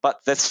 But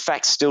the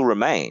fact still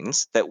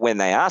remains that when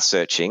they are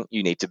searching,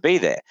 you need to be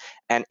there.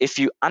 And if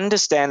you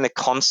understand the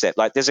concept,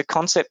 like there's a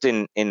concept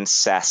in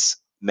SaaS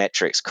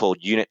metrics called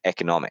unit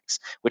economics,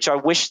 which I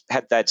wish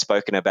they'd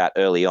spoken about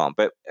early on.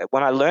 But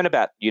when I learned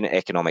about unit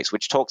economics,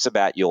 which talks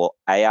about your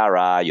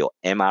ARR, your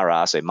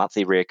MRR, so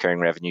monthly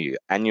recurring revenue, your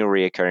annual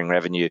recurring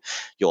revenue,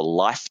 your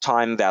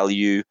lifetime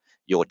value,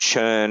 your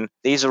churn,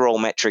 these are all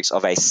metrics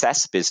of a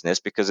SaaS business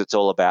because it's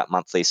all about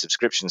monthly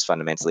subscriptions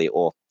fundamentally,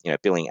 or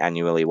billing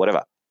annually,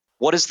 whatever.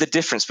 What is the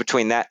difference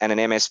between that and an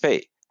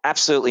MSP?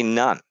 Absolutely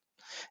none.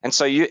 And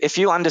so if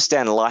you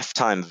understand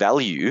lifetime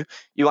value,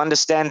 you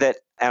understand that,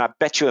 and I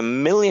bet you $1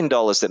 million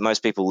that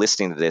most people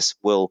listening to this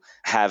will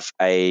have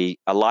a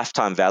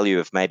lifetime value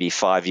of maybe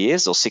 5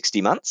 years or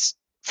 60 months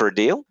for a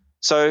deal.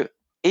 So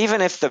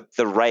even if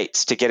the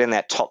rates to get in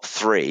that top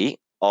 3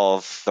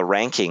 of the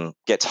ranking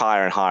gets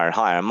higher and higher and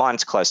higher, and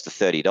mine's close to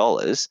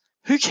 $30,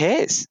 who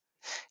cares?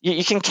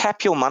 You can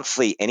cap your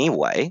monthly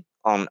anyway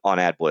on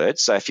AdWords.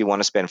 So if you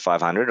want to spend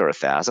 $500 or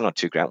 $1,000 or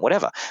 $2,000,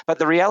 whatever. But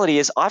the reality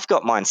is I've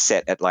got mine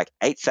set at like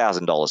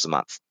 $8,000 a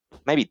month,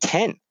 maybe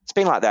 10. It's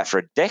been like that for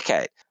a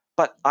decade.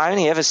 But I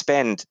only ever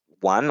spend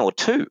 1 or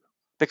 2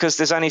 because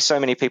there's only so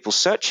many people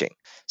searching.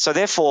 So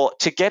therefore,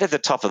 to get at the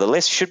top of the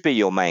list should be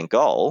your main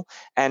goal.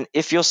 And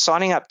if you're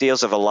signing up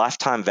deals of a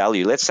lifetime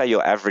value, let's say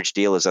your average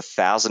deal is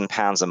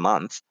 £1,000 a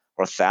month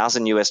or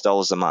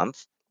 $1,000 a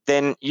month,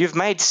 then you've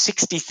made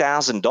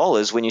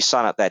 $60,000 when you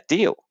sign up that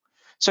deal.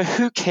 So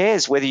who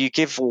cares whether you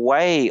give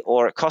away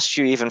or it costs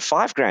you even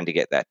 $5,000 to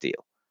get that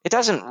deal? It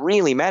doesn't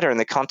really matter in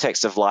the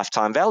context of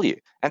lifetime value.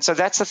 And so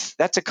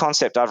that's a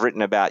concept I've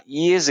written about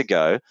years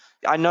ago.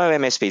 I know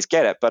MSPs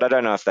get it, but I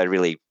don't know if they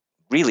really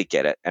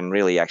get it and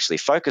really actually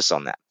focus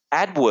on that.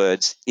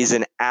 AdWords is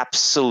an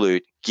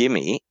absolute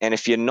gimme. And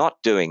if you're not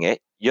doing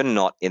it, you're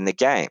not in the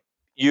game.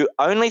 The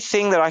only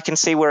thing that I can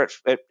see where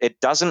it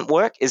doesn't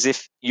work is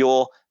if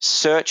your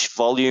search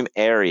volume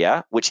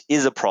area, which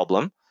is a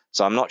problem,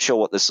 so I'm not sure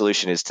what the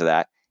solution is to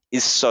that,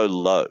 is so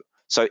low.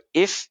 So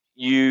if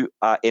you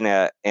are in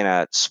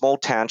a small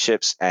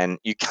townships and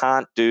you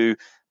can't do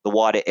the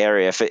wider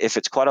area, if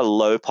it's quite a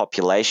low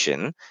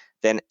population,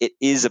 then it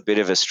is a bit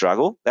of a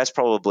struggle. That's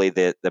probably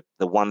the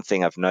one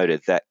thing I've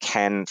noted that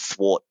can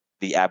thwart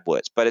the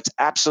AdWords. But it's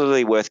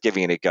absolutely worth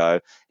giving it a go.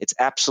 It's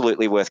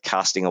absolutely worth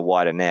casting a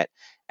wider net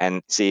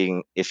and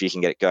seeing if you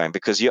can get it going,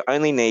 because you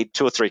only need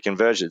 2 or 3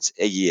 conversions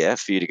a year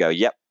for you to go,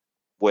 yep,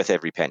 worth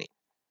every penny.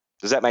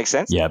 Does that make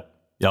sense? Yeah.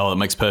 Oh, that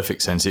makes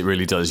perfect sense. It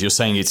really does. You're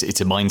saying it's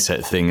a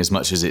mindset thing as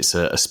much as it's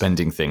a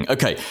spending thing.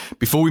 Okay,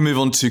 before we move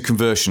on to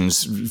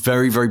conversions,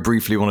 very, very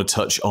briefly want to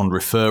touch on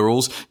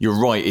referrals. You're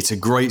right. It's a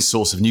great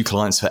source of new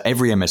clients for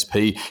every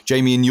MSP.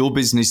 Jamie, in your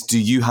business, do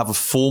you have a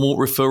formal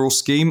referral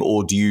scheme,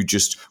 or do you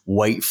just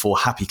wait for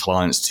happy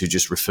clients to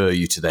just refer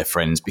you to their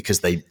friends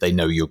because they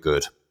know you're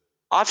good?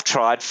 I've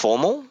tried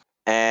formal,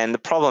 and the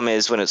problem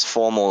is when it's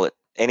formal,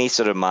 any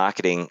sort of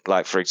marketing,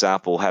 like for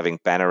example, having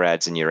banner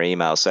ads in your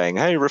email saying,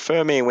 hey,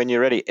 refer me when you're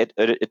ready,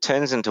 it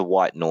turns into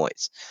white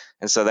noise.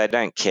 And so they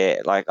don't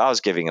care. Like I was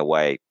giving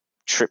away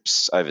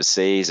trips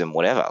overseas and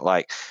whatever.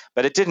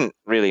 But it didn't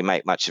really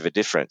make much of a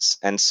difference.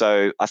 And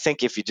so I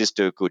think if you just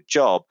do a good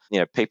job,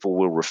 people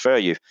will refer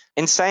you.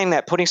 In saying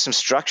that, putting some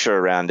structure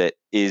around it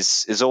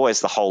is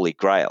always the holy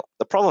grail.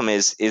 The problem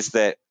is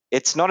that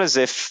it's not as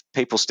if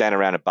people stand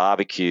around a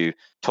barbecue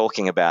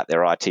talking about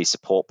their IT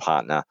support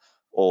partner,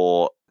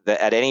 or that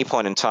at any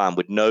point in time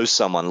would know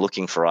someone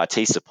looking for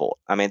IT support.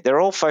 I mean, they're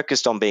all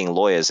focused on being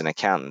lawyers and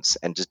accountants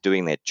and just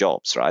doing their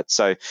jobs, right?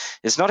 So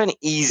it's not an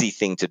easy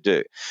thing to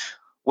do.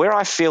 Where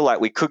I feel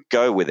like we could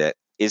go with it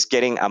is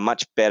getting a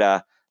much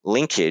better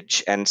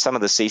linkage, and some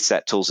of the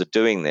CSAT tools are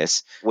doing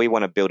this. We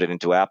want to build it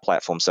into our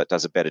platform so it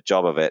does a better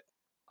job of it.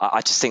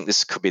 I just think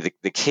this could be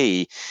the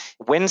key.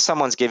 When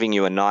someone's giving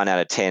you a 9 out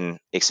of 10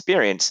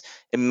 experience,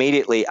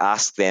 immediately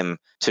ask them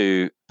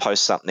to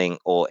post something,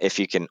 or if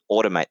you can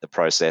automate the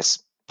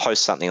process,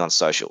 post something on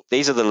social.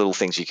 These are the little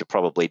things you could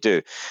probably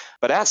do.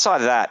 But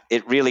outside of that,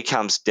 it really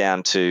comes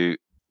down to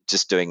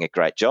just doing a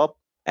great job,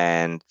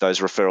 and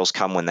those referrals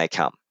come when they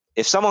come.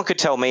 If someone could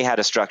tell me how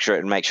to structure it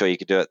and make sure you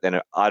could do it,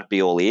 then I'd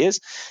be all ears.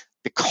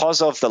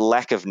 Because of the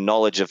lack of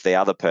knowledge of the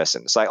other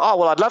person. It's like, oh,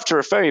 well, I'd love to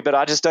refer you, but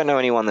I just don't know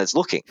anyone that's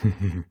looking.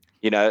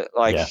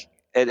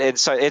 And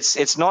so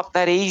it's not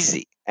that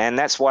easy. And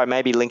that's why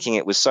maybe linking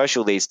it with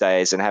social these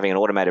days and having an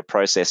automated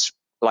process,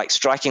 like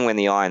striking when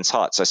the iron's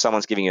hot. So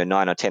someone's giving you a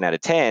 9 or 10 out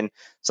of 10.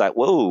 It's like,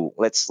 whoa,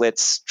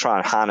 let's try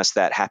and harness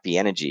that happy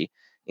energy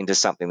into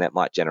something that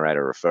might generate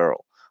a referral,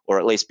 or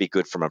at least be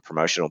good from a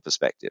promotional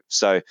perspective.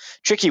 So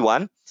tricky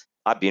one.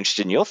 I'd be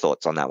interested in your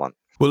thoughts on that one.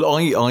 Well,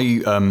 I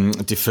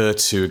defer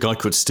to a guy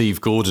called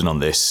Steve Gordon on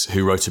this,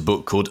 who wrote a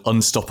book called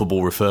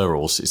Unstoppable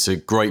Referrals. It's a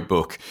great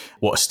book.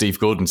 What Steve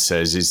Gordon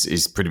says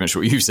is pretty much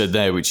what you said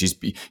there, which is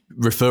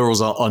referrals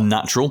are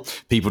unnatural.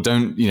 People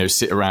don't,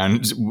 sit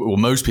around, or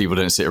most people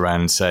don't sit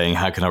around saying,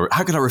 how can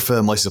I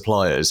refer my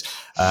suppliers?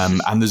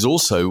 And there's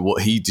also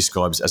what he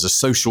describes as a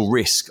social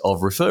risk of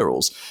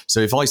referrals.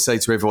 So if I say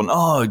to everyone,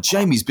 oh,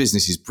 Jamie's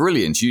business is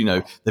brilliant,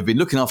 they've been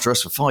looking after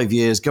us for 5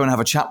 years, go and have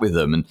a chat with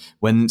them. And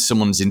when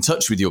someone's in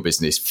touch with your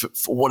business,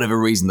 for whatever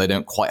reason, they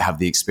don't quite have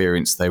the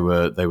experience they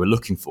were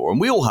looking for.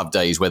 And we all have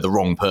days where the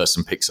wrong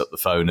person picks up the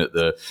phone at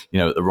the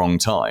wrong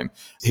time.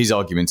 His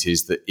argument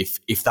is that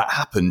if that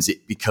happens,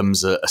 it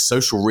becomes a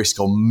social risk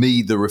on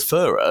me, the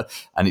referrer,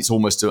 and it's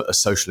almost a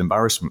social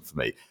embarrassment for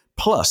me.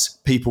 Plus,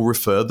 people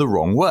refer the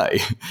wrong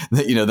way.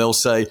 They'll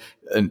say,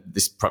 and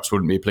this perhaps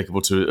wouldn't be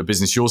applicable to a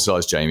business your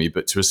size, Jamie,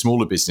 but to a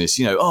smaller business,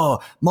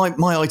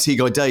 my IT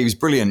guy Dave's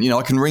brilliant.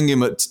 I can ring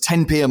him at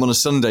 10 p.m. on a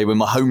Sunday when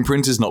my home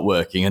printer's not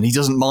working, and he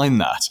doesn't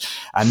mind that.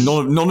 And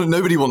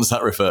nobody wants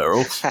that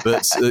referral.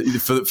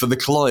 But for the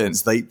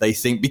clients, they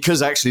think,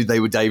 because actually they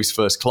were Dave's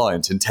first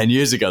client, and 10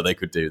 years ago they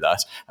could do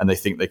that, and they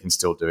think they can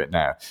still do it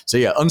now. So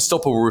yeah,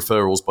 Unstoppable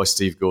Referrals by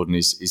Steve Gordon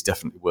is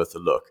definitely worth a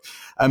look.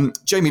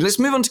 Jamie, let's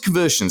move on to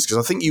conversions,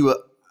 because I think you were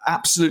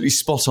absolutely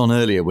spot on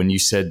earlier when you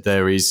said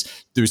there's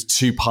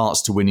two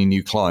parts to winning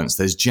new clients.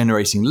 There's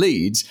generating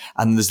leads,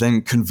 and there's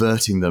then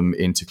converting them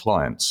into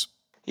clients.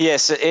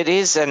 Yes, it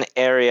is an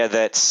area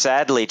that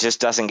sadly just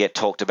doesn't get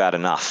talked about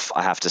enough,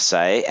 I have to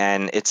say.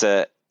 And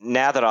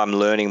now that I'm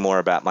learning more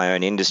about my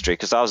own industry,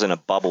 because I was in a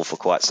bubble for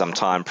quite some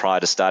time prior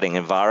to starting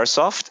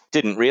Envirosoft,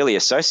 didn't really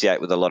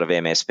associate with a lot of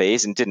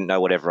MSPs and didn't know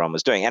what everyone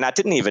was doing. And I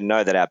didn't even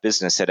know that our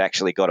business had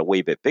actually got a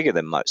wee bit bigger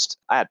than most.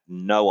 I had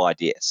no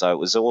idea. So it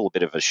was all a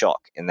bit of a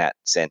shock in that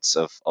sense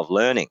of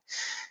learning.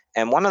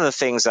 And one of the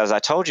things, as I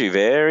told you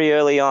very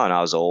early on, I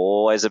was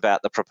always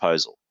about the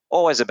proposal.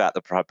 Always about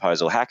the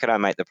proposal. How can I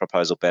make the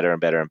proposal better and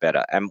better and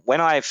better? And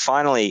when I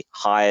finally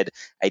hired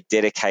a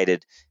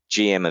dedicated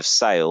GM of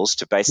sales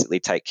to basically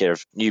take care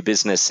of new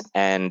business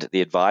and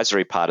the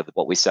advisory part of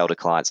what we sell to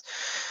clients,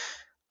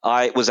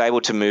 I was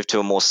able to move to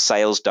a more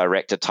sales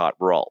director type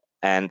role.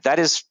 And that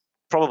is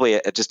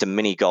probably just a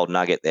mini gold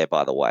nugget there,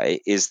 by the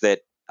way, is that,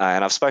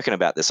 and I've spoken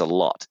about this a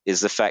lot, is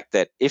the fact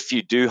that if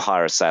you do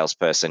hire a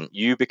salesperson,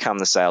 you become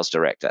the sales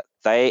director.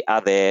 They are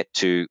there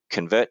to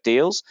convert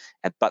deals,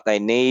 but they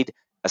need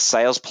a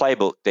sales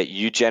playbook that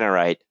you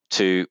generate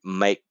to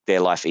make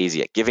their life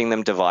easier, giving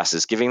them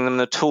devices, giving them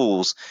the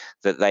tools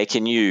that they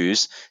can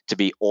use to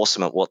be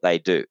awesome at what they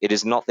do. It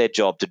is not their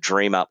job to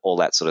dream up all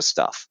that sort of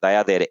stuff. They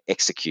are there to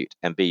execute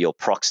and be your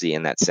proxy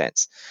in that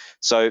sense.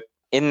 So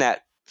in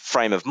that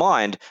frame of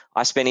mind,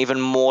 I spent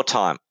even more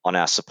time on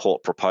our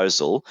support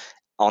proposal,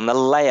 on the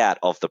layout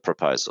of the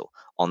proposal,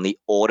 on the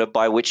order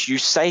by which you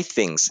say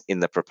things in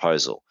the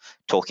proposal,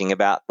 talking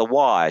about the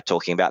why,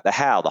 talking about the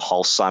how, the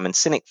whole Simon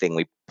Sinek thing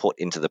we put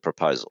into the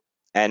proposal.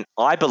 And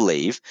I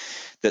believe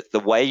that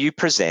the way you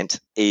present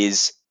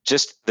is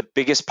just the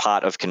biggest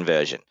part of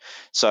conversion.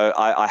 So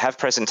I have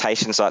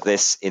presentations like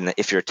this.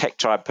 If you're a Tech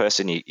Tribe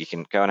person, you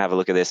can go and have a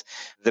look at this.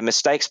 The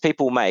mistakes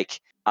people make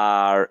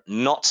are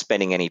not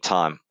spending any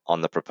time on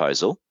the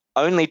proposal,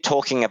 only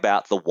talking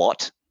about the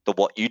what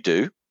you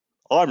do.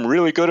 I'm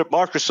really good at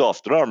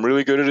Microsoft, and I'm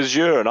really good at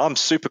Azure, and I'm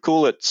super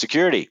cool at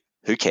security.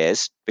 Who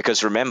cares?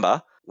 Because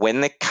remember,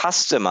 when the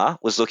customer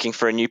was looking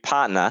for a new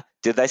partner,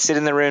 did they sit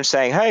in the room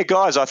saying, hey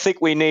guys, I think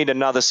we need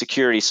another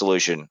security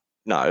solution?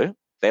 No,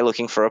 they're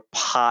looking for a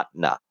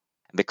partner.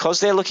 And because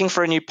they're looking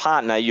for a new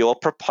partner, your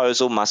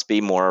proposal must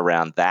be more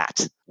around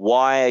that.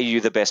 Why are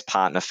you the best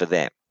partner for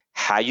them?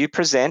 How you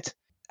present,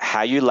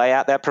 how you lay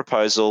out that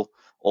proposal,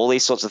 all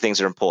these sorts of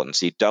things are important.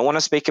 So you don't want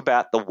to speak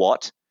about the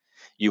what.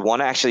 You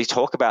want to actually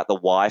talk about the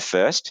why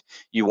first.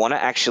 You want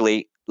to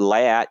actually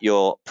lay out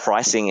your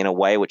pricing in a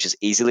way which is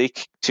easily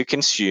to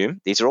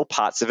consume. These are all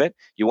parts of it.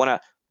 You want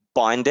to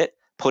bind it,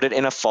 put it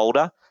in a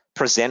folder,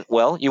 present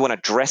well. You want to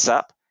dress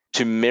up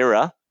to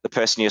mirror the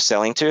person you're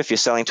selling to. If you're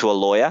selling to a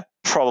lawyer,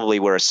 probably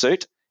wear a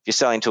suit. If you're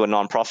selling to a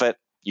nonprofit,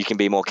 you can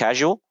be more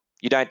casual.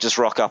 You don't just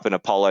rock up in a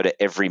polo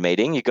to every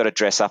meeting. You've got to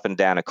dress up and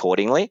down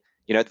accordingly.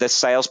 You know, the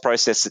sales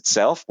process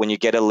itself, when you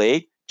get a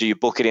lead, do you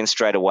book it in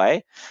straight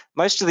away?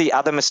 Most of the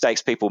other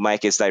mistakes people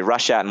make is they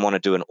rush out and want to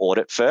do an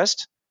audit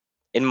first.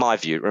 In my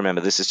view,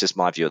 remember, this is just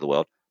my view of the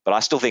world, but I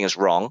still think it's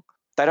wrong.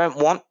 They don't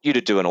want you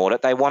to do an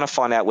audit. They want to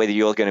find out whether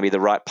you're going to be the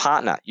right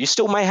partner. You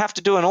still may have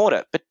to do an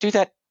audit, but do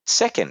that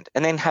second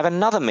and then have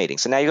another meeting.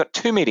 So now you've got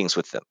 2 meetings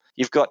with them.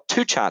 You've got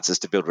 2 chances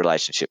to build a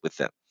relationship with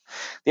them.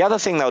 The other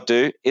thing they'll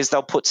do is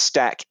they'll put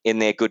Stack in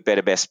their good,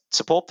 better, best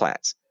support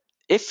plans.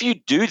 If you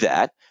do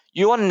that,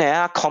 you are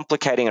now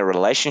complicating a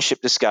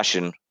relationship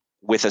discussion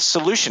with a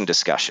solution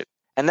discussion.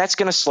 And that's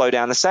going to slow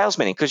down the sales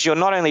meeting because you're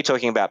not only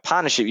talking about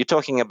partnership, you're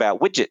talking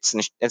about widgets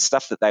and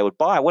stuff that they would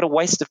buy. What a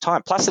waste of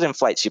time. Plus, it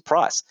inflates your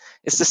price.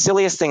 It's the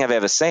silliest thing I've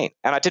ever seen.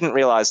 And I didn't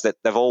realize that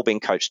they've all been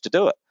coached to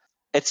do it.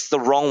 It's the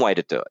wrong way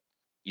to do it.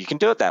 You can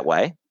do it that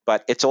way,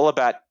 but it's all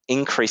about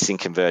increasing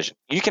conversion.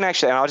 You can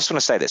actually, and I just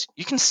want to say this,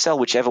 you can sell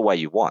whichever way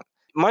you want.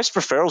 Most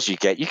referrals you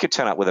get, you could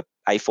turn up with an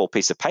A4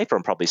 piece of paper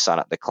and probably sign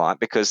up the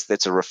client because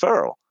it's a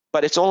referral.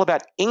 But it's all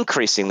about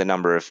increasing the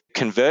number of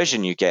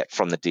conversion you get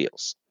from the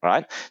deals,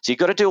 right? So you've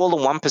got to do all the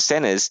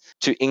 1%ers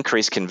to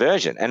increase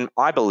conversion. And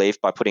I believe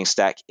by putting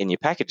Stack in your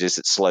packages,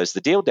 it slows the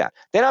deal down.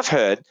 Then I've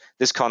heard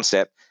this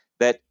concept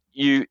that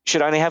you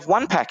should only have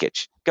 1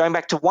 package, going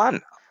back to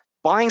 1.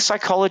 Buying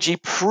psychology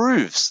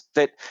proves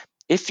that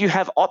if you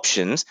have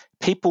options,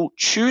 people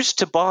choose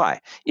to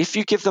buy. If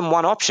you give them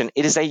 1 option,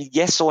 it is a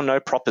yes or no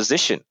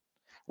proposition.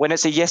 When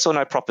it's a yes or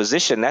no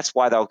proposition, that's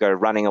why they'll go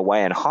running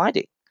away and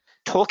hiding.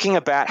 Talking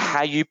about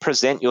how you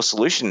present your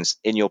solutions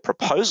in your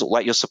proposal,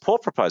 like your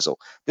support proposal.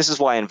 This is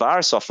why in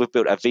Envirosoft, we've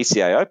built a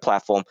VCIO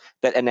platform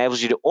that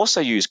enables you to also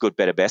use good,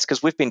 better, best,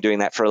 because we've been doing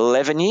that for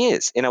 11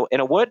 years in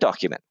a Word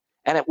document.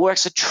 And it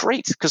works a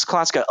treat because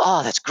clients go,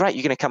 oh, that's great.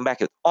 You're going to come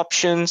back with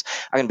options.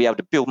 I'm going to be able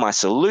to build my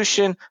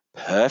solution.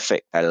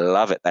 Perfect. They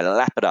love it. They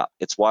lap it up.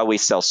 It's why we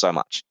sell so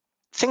much.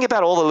 Think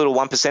about all the little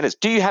 1%ers.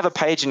 Do you have a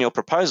page in your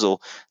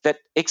proposal that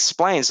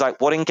explains like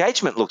what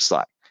engagement looks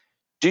like?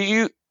 Do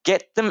you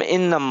get them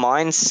in the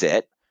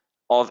mindset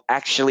of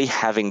actually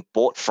having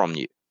bought from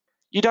you?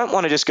 You don't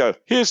want to just go,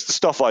 here's the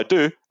stuff I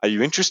do. Are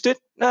you interested?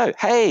 No.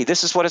 Hey,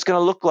 this is what it's going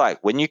to look like.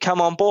 When you come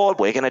on board,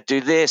 we're going to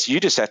do this. You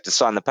just have to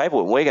sign the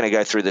paperwork. We're going to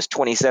go through this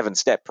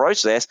 27-step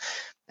process,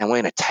 and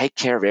we're going to take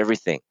care of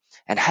everything.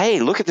 And hey,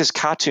 look at this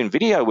cartoon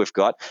video we've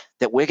got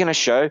that we're going to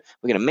show.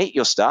 We're going to meet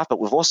your staff, but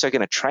we're also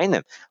going to train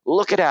them.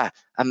 Look at our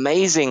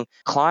amazing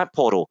client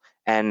portal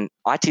and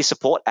IT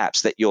support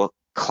apps that your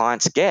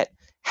clients get.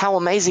 How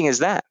amazing is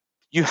that?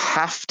 You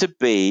have to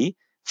be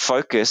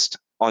focused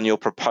on your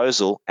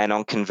proposal and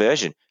on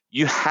conversion.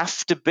 You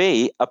have to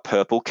be a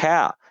purple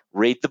cow.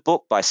 Read the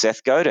book by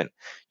Seth Godin.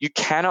 You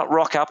cannot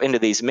rock up into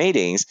these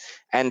meetings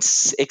and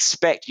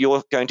expect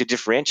you're going to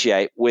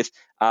differentiate with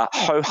a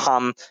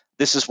ho-hum,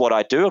 this is what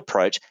I do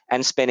approach,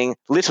 and spending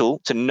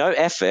little to no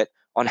effort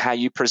on how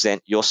you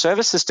present your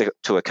services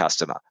to a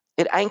customer.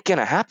 It ain't going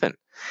to happen.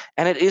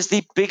 And it is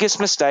the biggest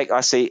mistake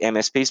I see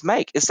MSPs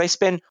make is they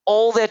spend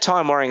all their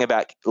time worrying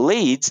about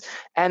leads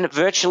and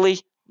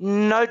virtually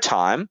no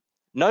time,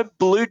 no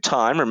blue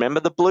time, remember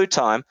the blue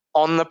time,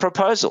 on the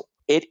proposal.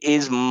 It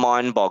is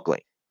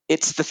mind-boggling.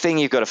 It's the thing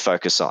you've got to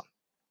focus on.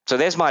 So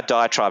there's my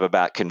diatribe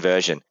about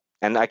conversion.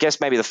 And I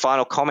guess maybe the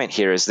final comment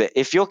here is that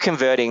if you're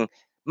converting,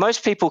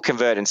 most people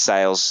convert in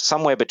sales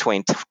somewhere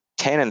between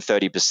 10 and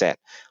 30%.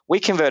 We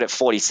convert at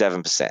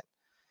 47%.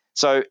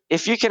 So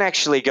if you can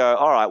actually go,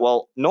 all right,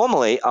 well,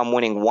 normally I'm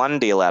winning 1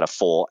 deal out of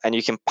 4, and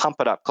you can pump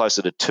it up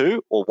closer to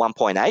 2 or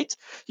 1.8,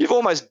 you've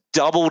almost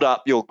doubled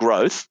up your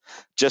growth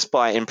just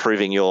by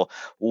improving your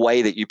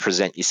way that you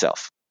present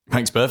yourself.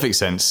 Makes perfect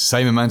sense.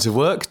 Same amount of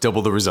work,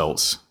 double the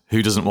results.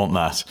 Who doesn't want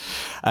that?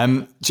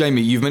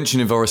 Jamie, you've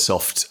mentioned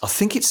Envirosoft. I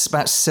think it's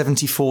about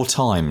 74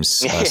 times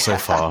so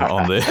far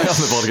on the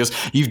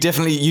podcast. You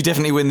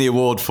definitely win the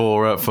award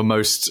for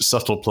most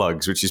subtle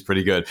plugs, which is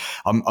pretty good.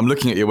 I'm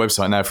looking at your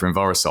website now for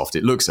Envirosoft.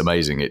 It looks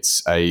amazing.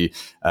 It's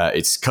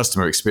it's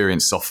customer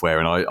experience software,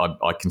 and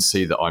I can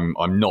see that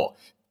I'm not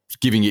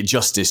giving it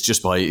justice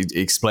just by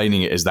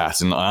explaining it as that.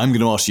 And I'm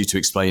going to ask you to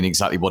explain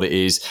exactly what it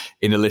is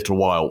in a little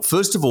while.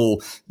 First of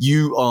all,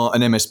 you are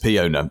an MSP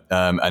owner,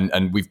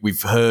 and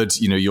we've heard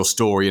your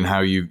story and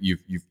how you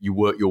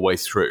work your way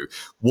through.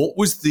 What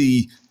was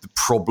the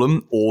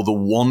problem or the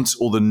want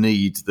or the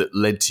need that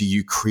led to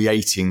you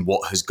creating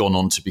what has gone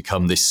on to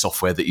become this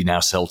software that you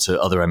now sell to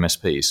other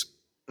MSPs?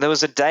 There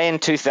was a day in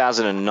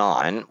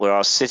 2009 where I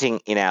was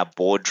sitting in our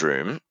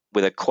boardroom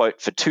with a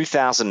quote for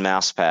 2,000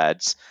 mouse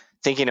pads,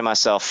 thinking to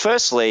myself,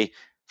 firstly,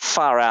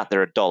 far out,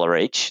 they're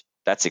 $1 each.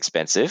 That's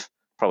expensive,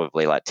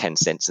 probably like 10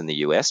 cents in the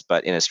US,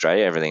 but in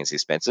Australia, everything's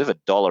expensive,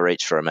 $1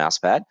 each for a mouse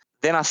pad.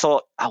 Then I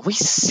thought, are we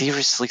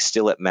seriously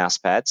still at mouse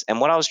pads? And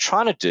what I was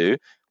trying to do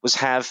was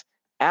have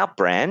our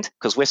brand,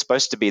 because we're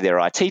supposed to be their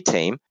IT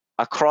team,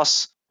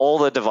 across all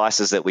the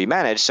devices that we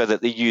manage so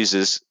that the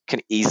users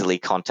can easily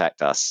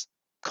contact us,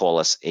 call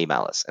us,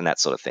 email us, and that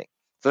sort of thing.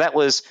 So that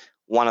was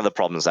one of the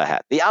problems I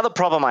had. The other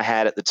problem I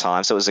had at the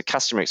time, so it was a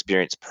customer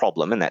experience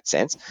problem in that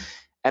sense,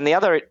 and the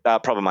other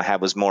problem I had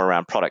was more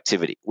around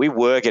productivity. We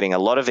were getting a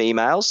lot of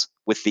emails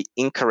with the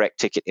incorrect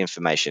ticket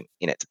information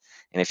in it.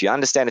 And if you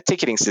understand a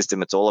ticketing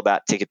system, it's all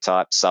about ticket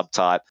type,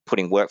 subtype,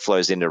 putting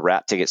workflows into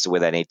route tickets to where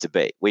they need to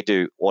be. We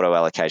do auto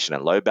allocation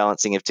and load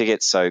balancing of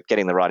tickets, so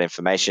getting the right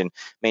information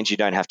means you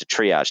don't have to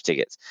triage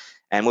tickets.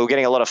 And we were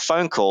getting a lot of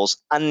phone calls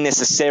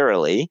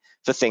unnecessarily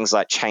for things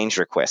like change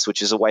requests,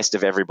 which is a waste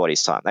of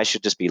everybody's time. They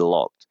should just be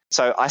logged.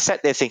 So I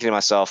sat there thinking to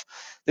myself,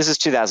 this is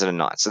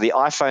 2009. So the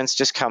iPhone's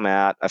just come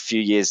out a few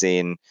years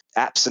in.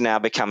 Apps are now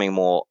becoming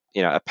more,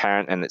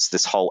 apparent, and it's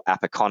this whole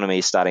app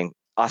economy starting.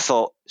 I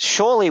thought,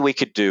 surely we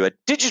could do a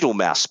digital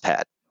mouse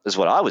pad, is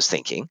what I was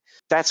thinking.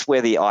 That's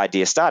where the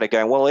idea started,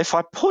 going, well, if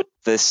I put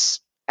this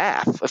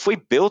app, if we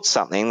build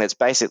something that's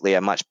basically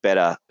a much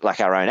better, like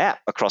our own app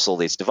across all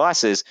these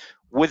devices,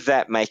 would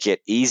that make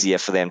it easier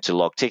for them to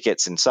log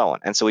tickets and so on?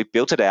 And so we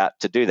built it out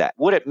to do that.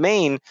 Would it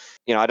mean,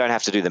 I don't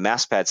have to do the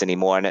mouse pads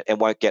anymore and it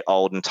won't get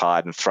old and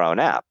tired and thrown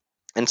out?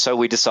 And so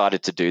we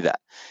decided to do that.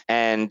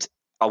 And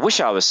I wish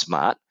I was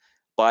smart,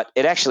 but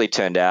it actually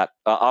turned out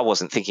I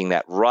wasn't thinking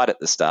that right at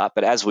the start.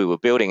 But as we were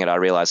building it, I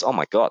realized, oh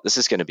my God, this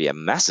is going to be a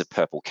massive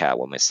purple cow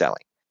when we're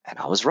selling. And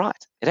I was right.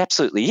 It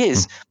absolutely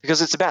is,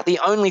 because it's about the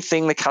only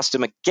thing the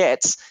customer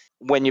gets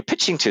when you're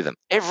pitching to them.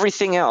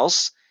 Everything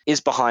else is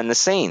behind the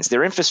scenes.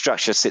 Their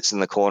infrastructure sits in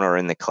the corner or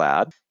in the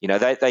cloud.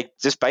 They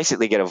just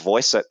basically get a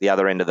voice at the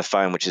other end of the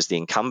phone, which is the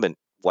incumbent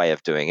way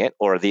of doing it,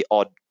 or the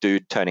odd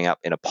dude turning up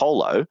in a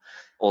polo,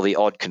 or the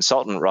odd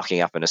consultant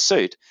rocking up in a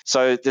suit.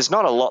 So there's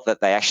not a lot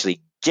that they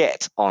actually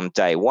get on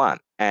day one.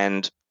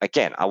 And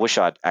again, I wish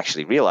I'd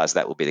actually realized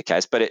that would be the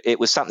case, but it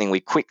was something we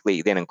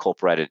quickly then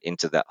incorporated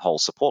into that whole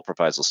support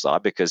proposal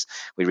side, because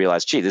we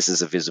realized, gee, this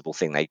is a visible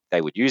thing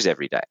they would use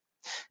every day.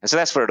 And so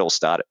that's where it all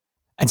started.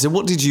 And so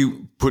what did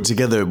you put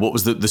together? What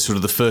was the sort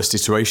of the first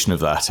iteration of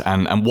that?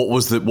 And what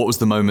was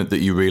the moment that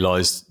you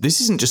realized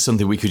this isn't just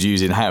something we could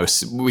use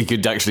in-house, we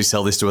could actually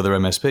sell this to other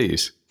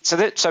MSPs?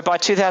 So by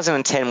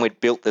 2010, we'd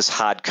built this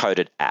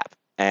hard-coded app.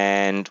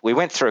 And we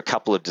went through a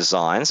couple of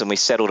designs and we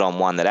settled on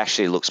one that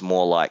actually looks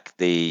more like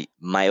the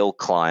mail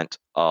client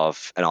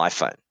of an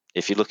iPhone.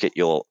 If you look at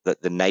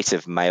the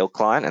native mail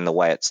client and the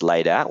way it's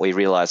laid out, we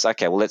realized,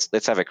 okay, well,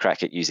 let's have a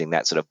crack at using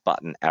that sort of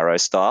button arrow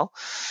style.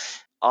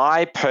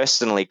 I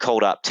personally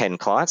called up 10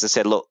 clients and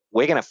said, look,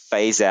 we're going to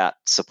phase out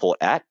support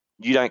at.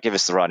 You don't give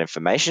us the right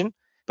information.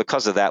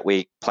 Because of that,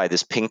 we play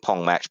this ping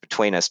pong match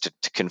between us to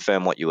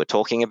confirm what you were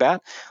talking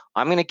about.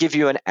 I'm going to give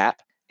you an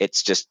app.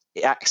 It's just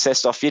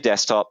accessed off your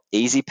desktop,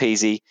 easy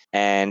peasy,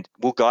 and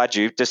we'll guide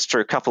you just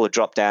through a couple of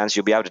drop downs.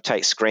 You'll be able to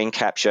take screen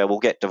capture. We'll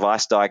get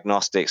device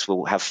diagnostics.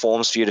 We'll have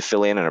forms for you to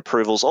fill in and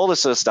approvals, all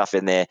this sort of stuff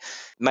in there,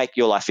 make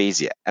your life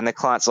easier. And the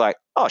client's like,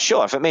 oh,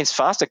 sure, if it means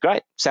faster,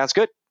 great, sounds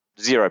good.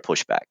 Zero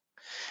pushback.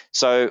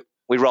 So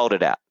we rolled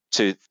it out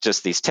to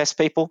just these test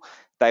people.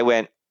 They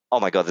went, oh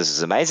my God, this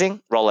is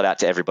amazing. Roll it out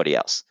to everybody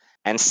else.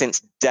 And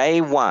since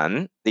day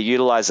one, the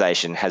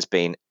utilization has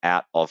been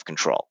out of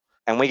control.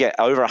 And we get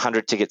over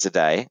 100 tickets a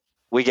day.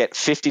 We get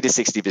 50 to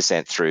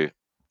 60% through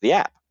the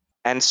app.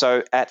 And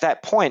so at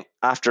that point,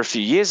 after a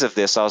few years of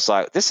this, I was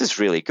like, this is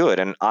really good.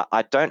 And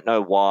I don't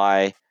know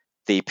why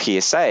the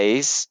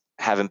PSAs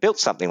haven't built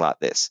something like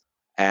this.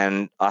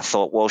 And I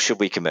thought, well, should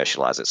we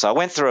commercialize it? So I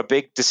went through a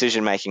big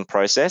decision-making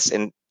process,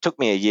 and it took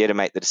me a year to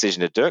make the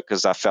decision to do it,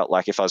 because I felt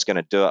like if I was going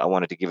to do it, I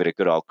wanted to give it a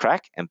good old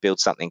crack and build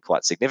something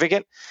quite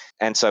significant.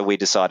 And so we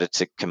decided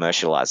to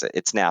commercialize it.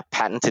 It's now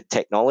patented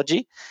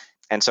technology.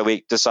 And so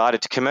we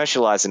decided to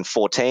commercialize in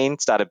 14,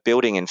 started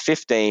building in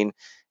 15,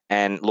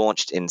 and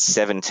launched in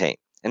 17.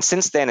 And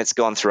since then, it's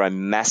gone through a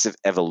massive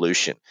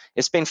evolution.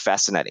 It's been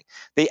fascinating.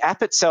 The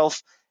app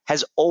itself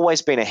has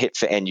always been a hit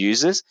for end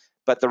users,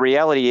 but the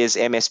reality is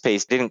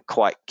MSPs didn't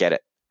quite get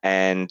it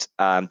and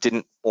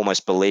didn't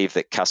almost believe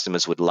that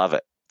customers would love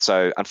it.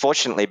 So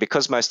unfortunately,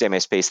 because most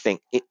MSPs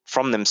think it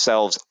from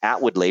themselves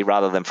outwardly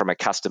rather than from a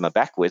customer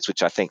backwards,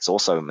 which I think is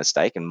also a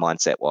mistake and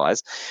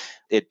mindset-wise,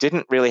 it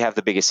didn't really have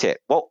the biggest hit.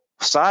 What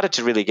started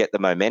to really get the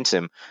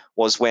momentum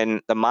was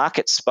when the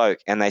market spoke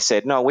and they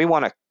said, no, we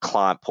want a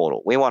client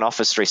portal. We want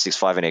Office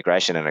 365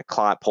 integration and a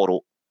client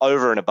portal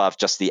over and above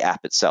just the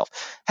app itself.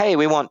 Hey,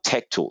 we want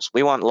tech tools.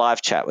 We want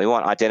live chat. We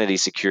want identity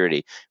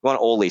security. We want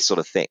all these sort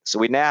of things. So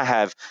we now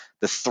have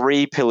the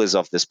three pillars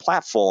of this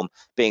platform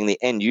being the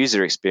end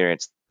user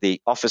experience,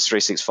 the Office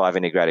 365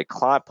 integrated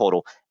client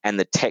portal, and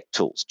the tech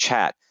tools,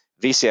 chat,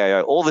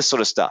 VCIO, all this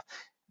sort of stuff.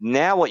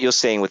 Now what you're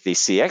seeing with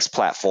these CX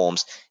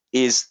platforms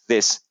is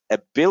this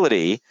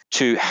ability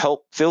to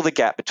help fill the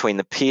gap between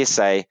the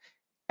PSA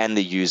and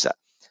the user.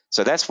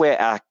 So that's where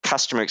our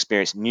customer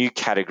experience new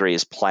category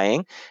is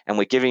playing, and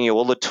we're giving you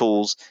all the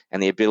tools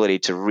and the ability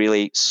to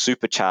really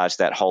supercharge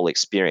that whole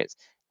experience.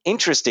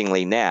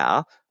 Interestingly,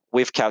 now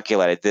we've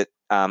calculated that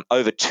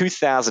over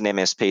 2,000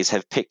 MSPs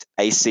have picked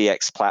a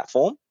CX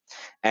platform,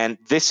 and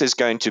this is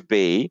going to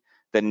be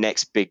the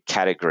next big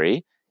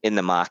category in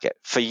the market.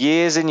 For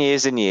years and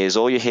years and years,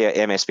 all you hear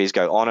MSPs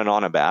go on and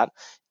on about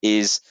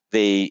is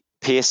the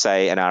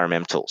PSA and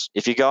RMM tools.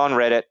 If you go on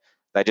Reddit,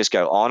 they just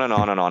go on and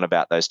on and on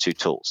about those two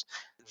tools.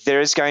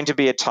 There is going to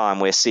be a time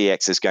where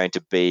CX is going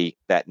to be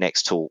that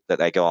next tool that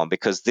they go on,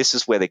 because this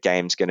is where the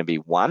game's going to be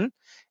won.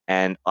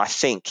 And I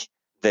think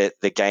that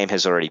the game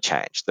has already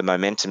changed. The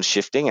momentum's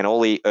shifting, and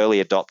all the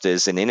early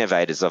adopters and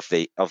innovators of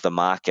the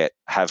market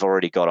have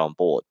already got on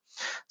board.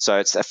 So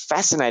it's a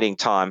fascinating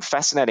time,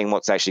 fascinating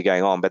what's actually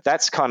going on. But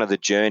that's kind of the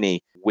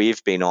journey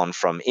we've been on,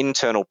 from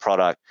internal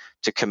product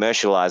to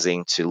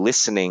commercializing to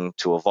listening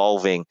to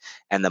evolving.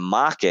 And the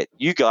market,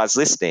 you guys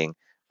listening,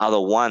 are the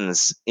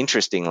ones,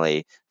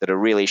 interestingly, that are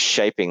really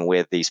shaping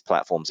where these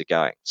platforms are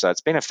going. So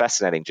it's been a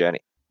fascinating journey.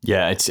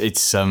 Yeah,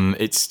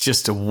 it's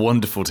just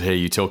wonderful to hear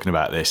you talking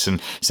about this, and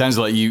it sounds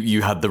like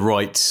you had the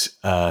right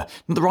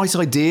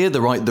idea,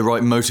 the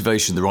right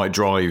motivation, the right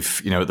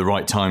drive, at the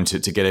right time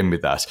to get in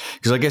with that.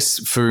 Because I guess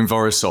for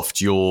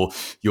Envirosoft, your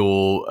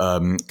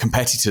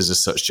competitors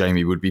as such,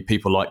 Jamie, would be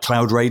people like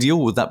Cloud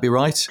Radial. Would that be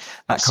right?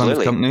 That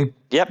Absolutely. kind of company.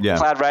 Yep, yeah.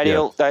 Cloud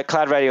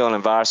Radial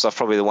and Envirosoft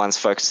probably the ones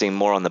focusing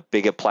more on the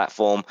bigger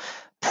platform,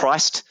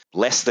 priced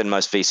less than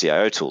most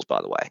VCIO tools,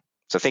 by the way.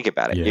 So think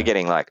about it. Yeah. You're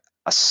getting like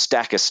a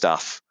stack of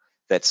stuff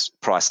that's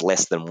priced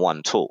less than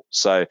one tool.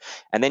 So,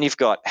 and then you've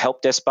got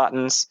help desk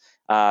buttons.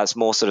 It's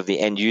more sort of the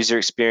end user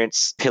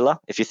experience pillar.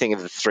 If you think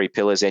of the three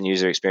pillars, end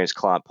user experience,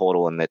 client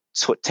portal, and the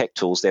tech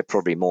tools, they're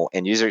probably more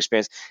end user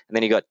experience. And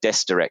then you got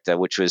Desk Director,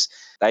 which was,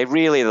 they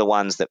really are the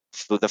ones that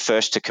were the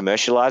first to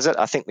commercialize it.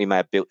 I think we may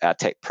have built our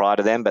tech prior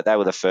to them, but they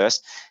were the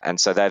first. And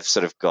so they've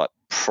sort of got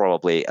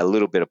probably a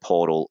little bit of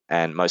portal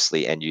and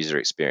mostly end user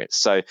experience.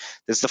 So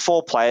there's the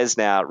four players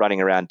now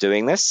running around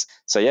doing this.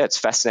 So yeah, it's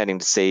fascinating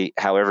to see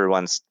how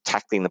everyone's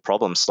tackling the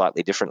problem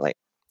slightly differently.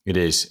 It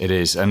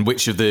is. And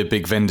which of the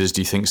big vendors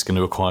do you think is going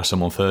to acquire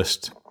someone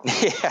first?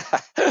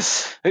 Yeah,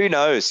 who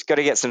knows? Got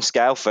to get some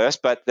scale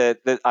first, but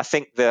I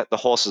think the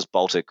horse is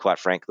bolted, quite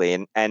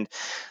frankly. And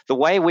the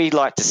way we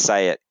like to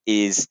say it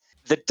is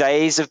the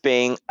days of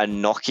being a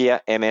Nokia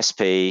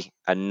MSP,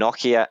 a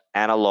Nokia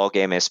analog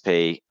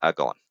MSP are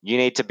gone. You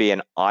need to be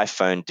an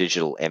iPhone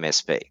digital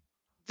MSP.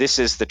 This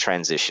is the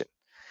transition.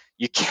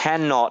 You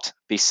cannot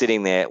be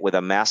sitting there with a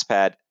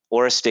mousepad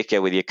or a sticker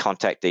with your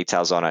contact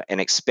details on it and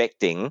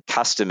expecting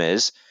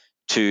customers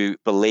to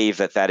believe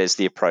that that is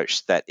the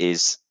approach that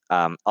is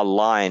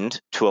aligned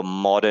to a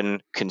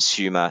modern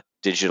consumer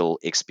digital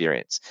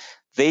experience.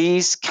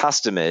 These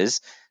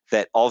customers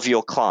that of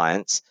your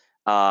clients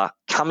are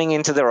coming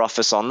into their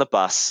office on the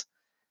bus,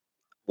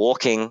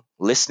 walking,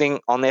 listening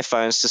on their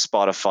phones to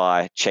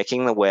Spotify,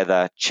 checking the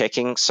weather,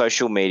 checking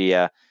social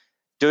media,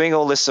 doing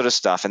all this sort of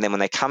stuff. And then when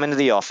they come into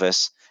the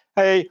office,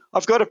 hey,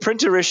 I've got a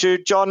printer issue.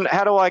 John,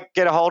 how do I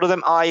get a hold of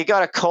them? Oh, you got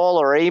to call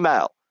or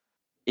email.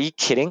 Are you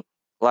kidding?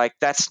 Like,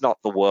 that's not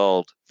the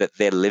world that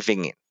they're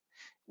living in.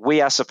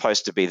 We are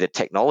supposed to be the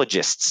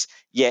technologists,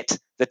 yet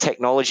the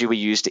technology we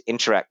use to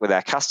interact with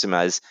our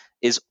customers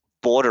is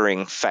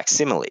bordering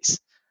facsimiles.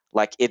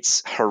 Like,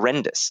 it's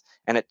horrendous.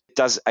 And it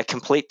does a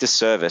complete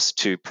disservice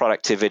to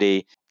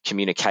productivity,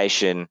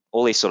 communication,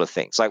 all these sort of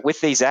things. Like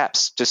with these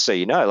apps, just so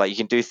you know, like you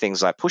can do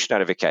things like push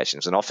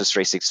notifications, and Office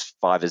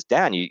 365 is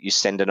down. You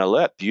send an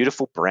alert,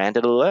 beautiful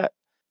branded alert.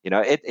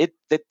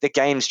 The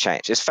game's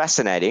changed. It's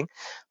fascinating,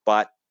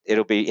 but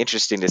it'll be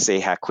interesting to see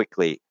how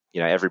quickly,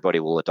 everybody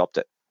will adopt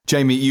it.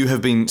 Jamie, you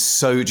have been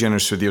so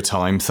generous with your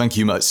time. Thank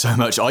you so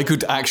much. I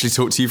could actually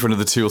talk to you for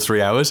another 2 or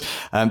 3 hours,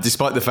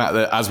 despite the fact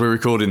that as we're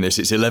recording this,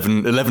 it's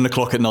 11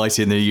 o'clock at night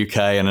in the UK,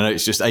 and I know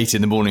it's just 8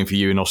 in the morning for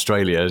you in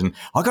Australia. And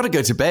I've got to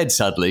go to bed,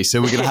 sadly,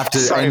 so we're going to have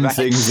to end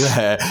things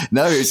there.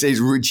 No, it's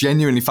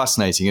genuinely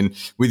fascinating. And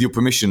with your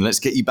permission,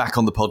 let's get you back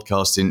on the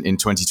podcast in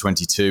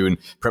 2022, and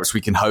perhaps we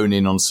can hone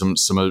in on some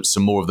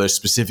more of those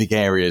specific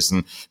areas,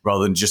 and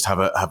rather than just have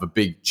a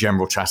big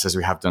general chat as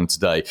we have done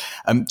today.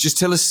 Just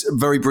tell us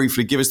very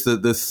briefly, give us the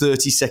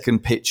 30-second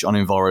pitch on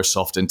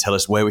Envirosoft and tell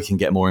us where we can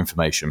get more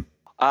information.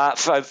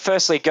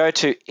 Firstly, go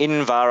to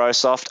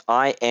Envirosoft,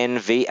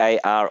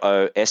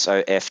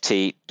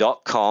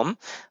 Invarosoft.com,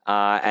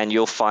 and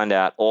you'll find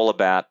out all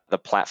about the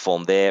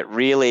platform there.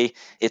 Really,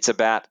 it's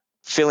about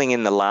filling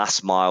in the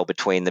last mile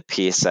between the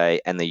PSA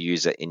and the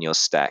user in your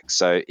stack.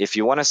 So if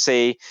you want to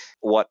see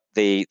what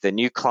the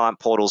new client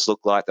portals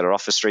look like that are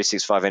Office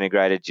 365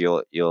 integrated,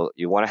 you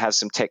want to have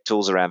some tech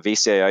tools around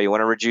VCIO, you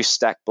want to reduce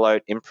stack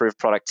bloat, improve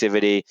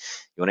productivity,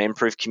 you want to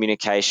improve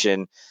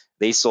communication,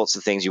 these sorts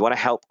of things, you want to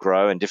help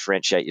grow and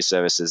differentiate your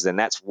services, then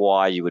that's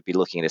why you would be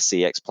looking at a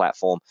CX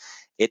platform.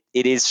 It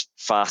is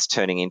fast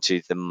turning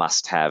into the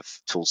must-have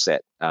tool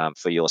set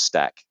for your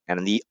stack,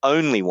 and the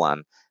only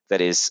one that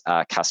is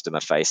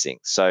customer facing.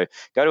 So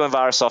go to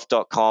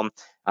Envirosoft.com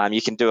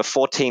You can do a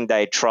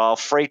 14-day trial,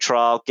 free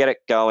trial, get it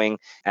going,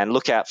 and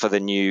look out for the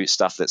new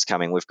stuff that's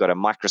coming. We've got a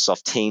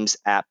Microsoft Teams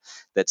app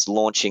that's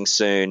launching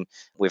soon.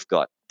 We've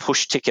got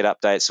push ticket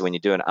updates. So when you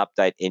do an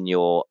update in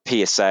your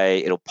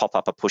PSA, it'll pop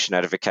up a push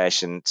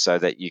notification so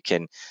that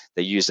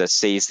the user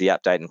sees the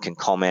update and can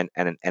comment.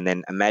 And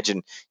then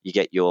imagine you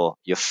get your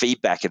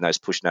feedback in those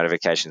push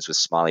notifications with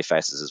smiley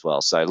faces as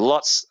well. So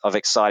lots of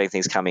exciting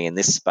things coming in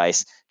this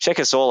space. Check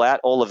us all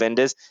out, all the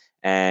vendors.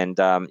 And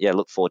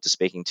look forward to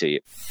speaking to you.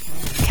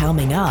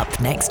 Coming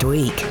up next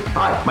week.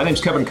 Hi, my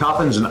name's Kevin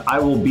Coppins, and I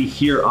will be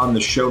here on the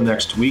show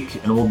next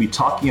week, and we'll be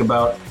talking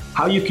about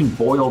how you can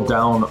boil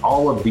down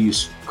all of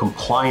these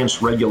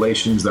compliance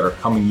regulations that are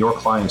coming your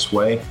client's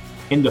way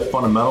into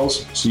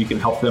fundamentals so you can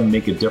help them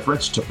make a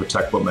difference to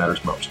protect what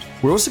matters most.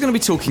 We're also going to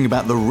be talking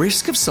about the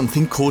risk of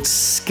something called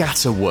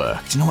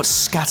scatterwork. Do you know what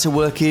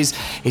scatterwork is?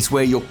 It's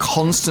where you're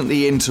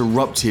constantly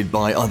interrupted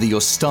by either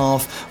your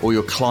staff or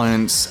your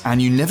clients,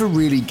 and you never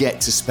really get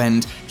to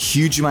spend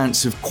huge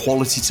amounts of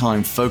quality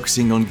time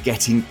focusing on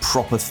getting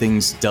proper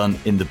things done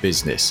in the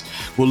business.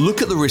 We'll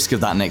look at the risk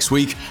of that next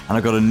week, and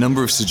I've got a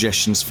number of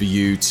suggestions for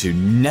you to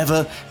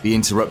never be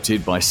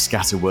interrupted by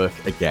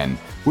scatterwork again.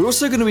 We're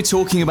also going to be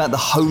talking about the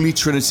holy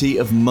trinity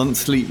of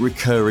monthly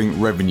recurring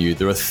revenue.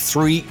 There are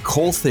 3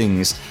 core things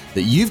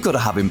that you've got to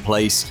have in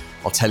place.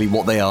 I'll tell you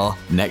what they are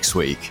next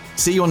week.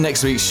 See you on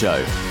next week's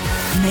show.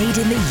 Made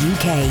in the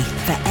UK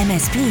for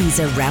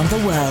MSPs around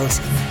the world.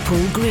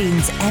 Paul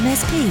Green's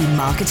MSP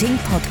Marketing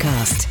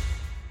Podcast.